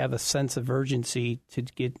have a sense of urgency to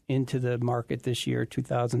get into the market this year,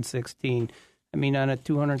 2016. I mean, on a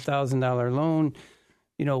 $200,000 loan,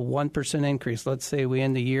 1% increase. Let's say we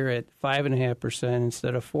end the year at 5.5%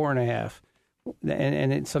 instead of 4.5%,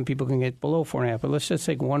 and some people can get below 4.5%. But let's just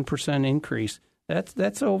take 1% increase.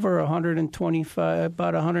 That's over about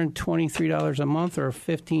 $123 a month, or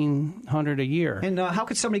 $1,500 a year. And how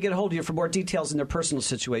could somebody get a hold of you for more details in their personal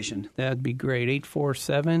situation? That'd be great.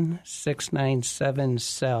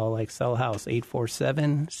 847-697-SELL, like Sell House.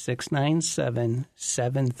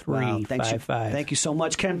 847-697-7355. Thank you so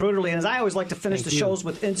much, Ken Bruderle. And as I always like to finish shows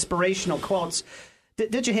with inspirational quotes,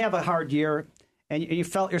 did you have a hard year and you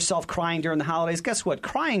felt yourself crying during the holidays? Guess what?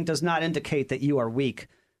 Crying does not indicate that you are weak.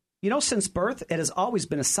 Since birth, it has always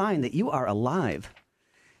been a sign that you are alive.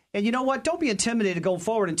 And you know what? Don't be intimidated going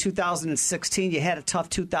forward in 2016. You had a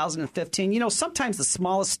tough 2015. Sometimes the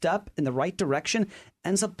smallest step in the right direction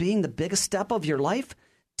ends up being the biggest step of your life.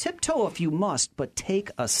 Tiptoe if you must, but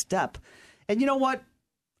take a step. And you know what?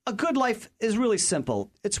 A good life is really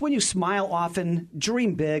simple. It's when you smile often,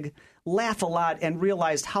 dream big, laugh a lot, and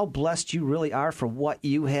realize how blessed you really are for what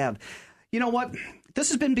you have. You know what? This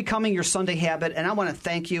has been becoming your Sunday habit, and I want to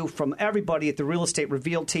thank you from everybody at the Real Estate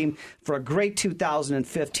Revealed team for a great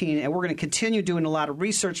 2015, and we're going to continue doing a lot of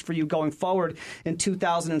research for you going forward in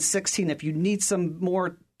 2016. If you need some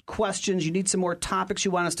more questions, you need some more topics you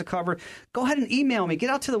want us to cover, go ahead and email me. Get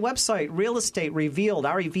out to the website, Real Estate Revealed,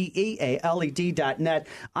 REVEALED.net.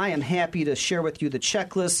 I am happy to share with you the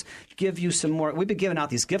checklist, give you some more. We've been giving out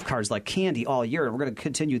these gift cards like candy all year, and we're going to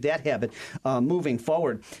continue that habit moving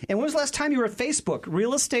forward. And when was the last time you were at Facebook?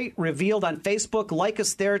 Real Estate Revealed on Facebook. Like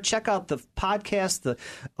us there. Check out the podcast, the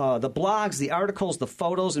blogs, the articles, the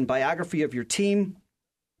photos, and biography of your team.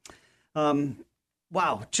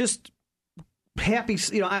 Wow, just happy.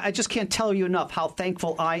 I just can't tell you enough how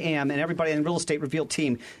thankful I am, and everybody in the Real Estate Revealed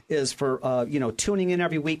team is for tuning in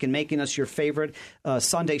every week and making us your favorite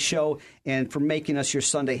Sunday show, and for making us your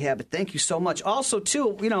Sunday habit. Thank you so much. Also,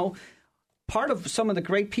 too, part of some of the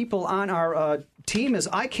great people on our team is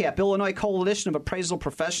ICAP, Illinois Coalition of Appraisal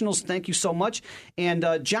Professionals. Thank you so much. And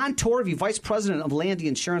John Torvey, Vice President of Landy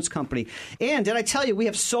Insurance Company. And did I tell you, we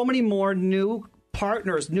have so many more new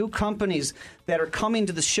partners, new companies that are coming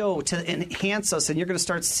to the show to enhance us, and you're going to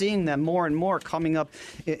start seeing them more and more coming up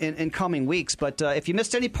in coming weeks. But if you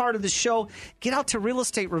missed any part of the show, get out to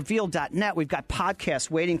realestaterevealed.net. We've got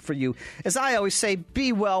podcasts waiting for you. As I always say,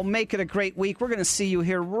 be well, make it a great week. We're going to see you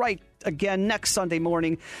here right again next Sunday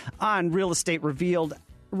morning on Real Estate Revealed,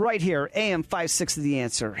 right here, AM 560 The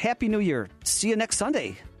Answer. Happy New Year. See you next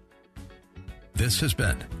Sunday. This has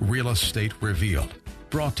been Real Estate Revealed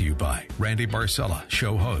Brought to you by Randy Barcella,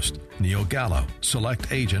 show host, Neil Gallo,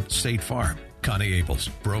 select agent, State Farm, Connie Abels,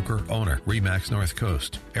 broker, owner, RE/MAX North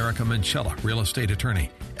Coast, Erica Manchella, real estate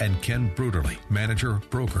attorney, and Ken Bruderly, manager,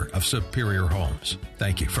 broker of Superior Homes.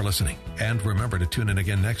 Thank you for listening. And remember to tune in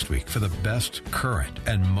again next week for the best, current,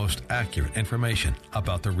 and most accurate information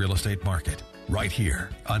about the real estate market, right here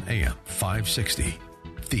on AM 560.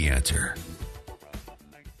 The Answer.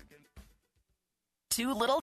 Too little,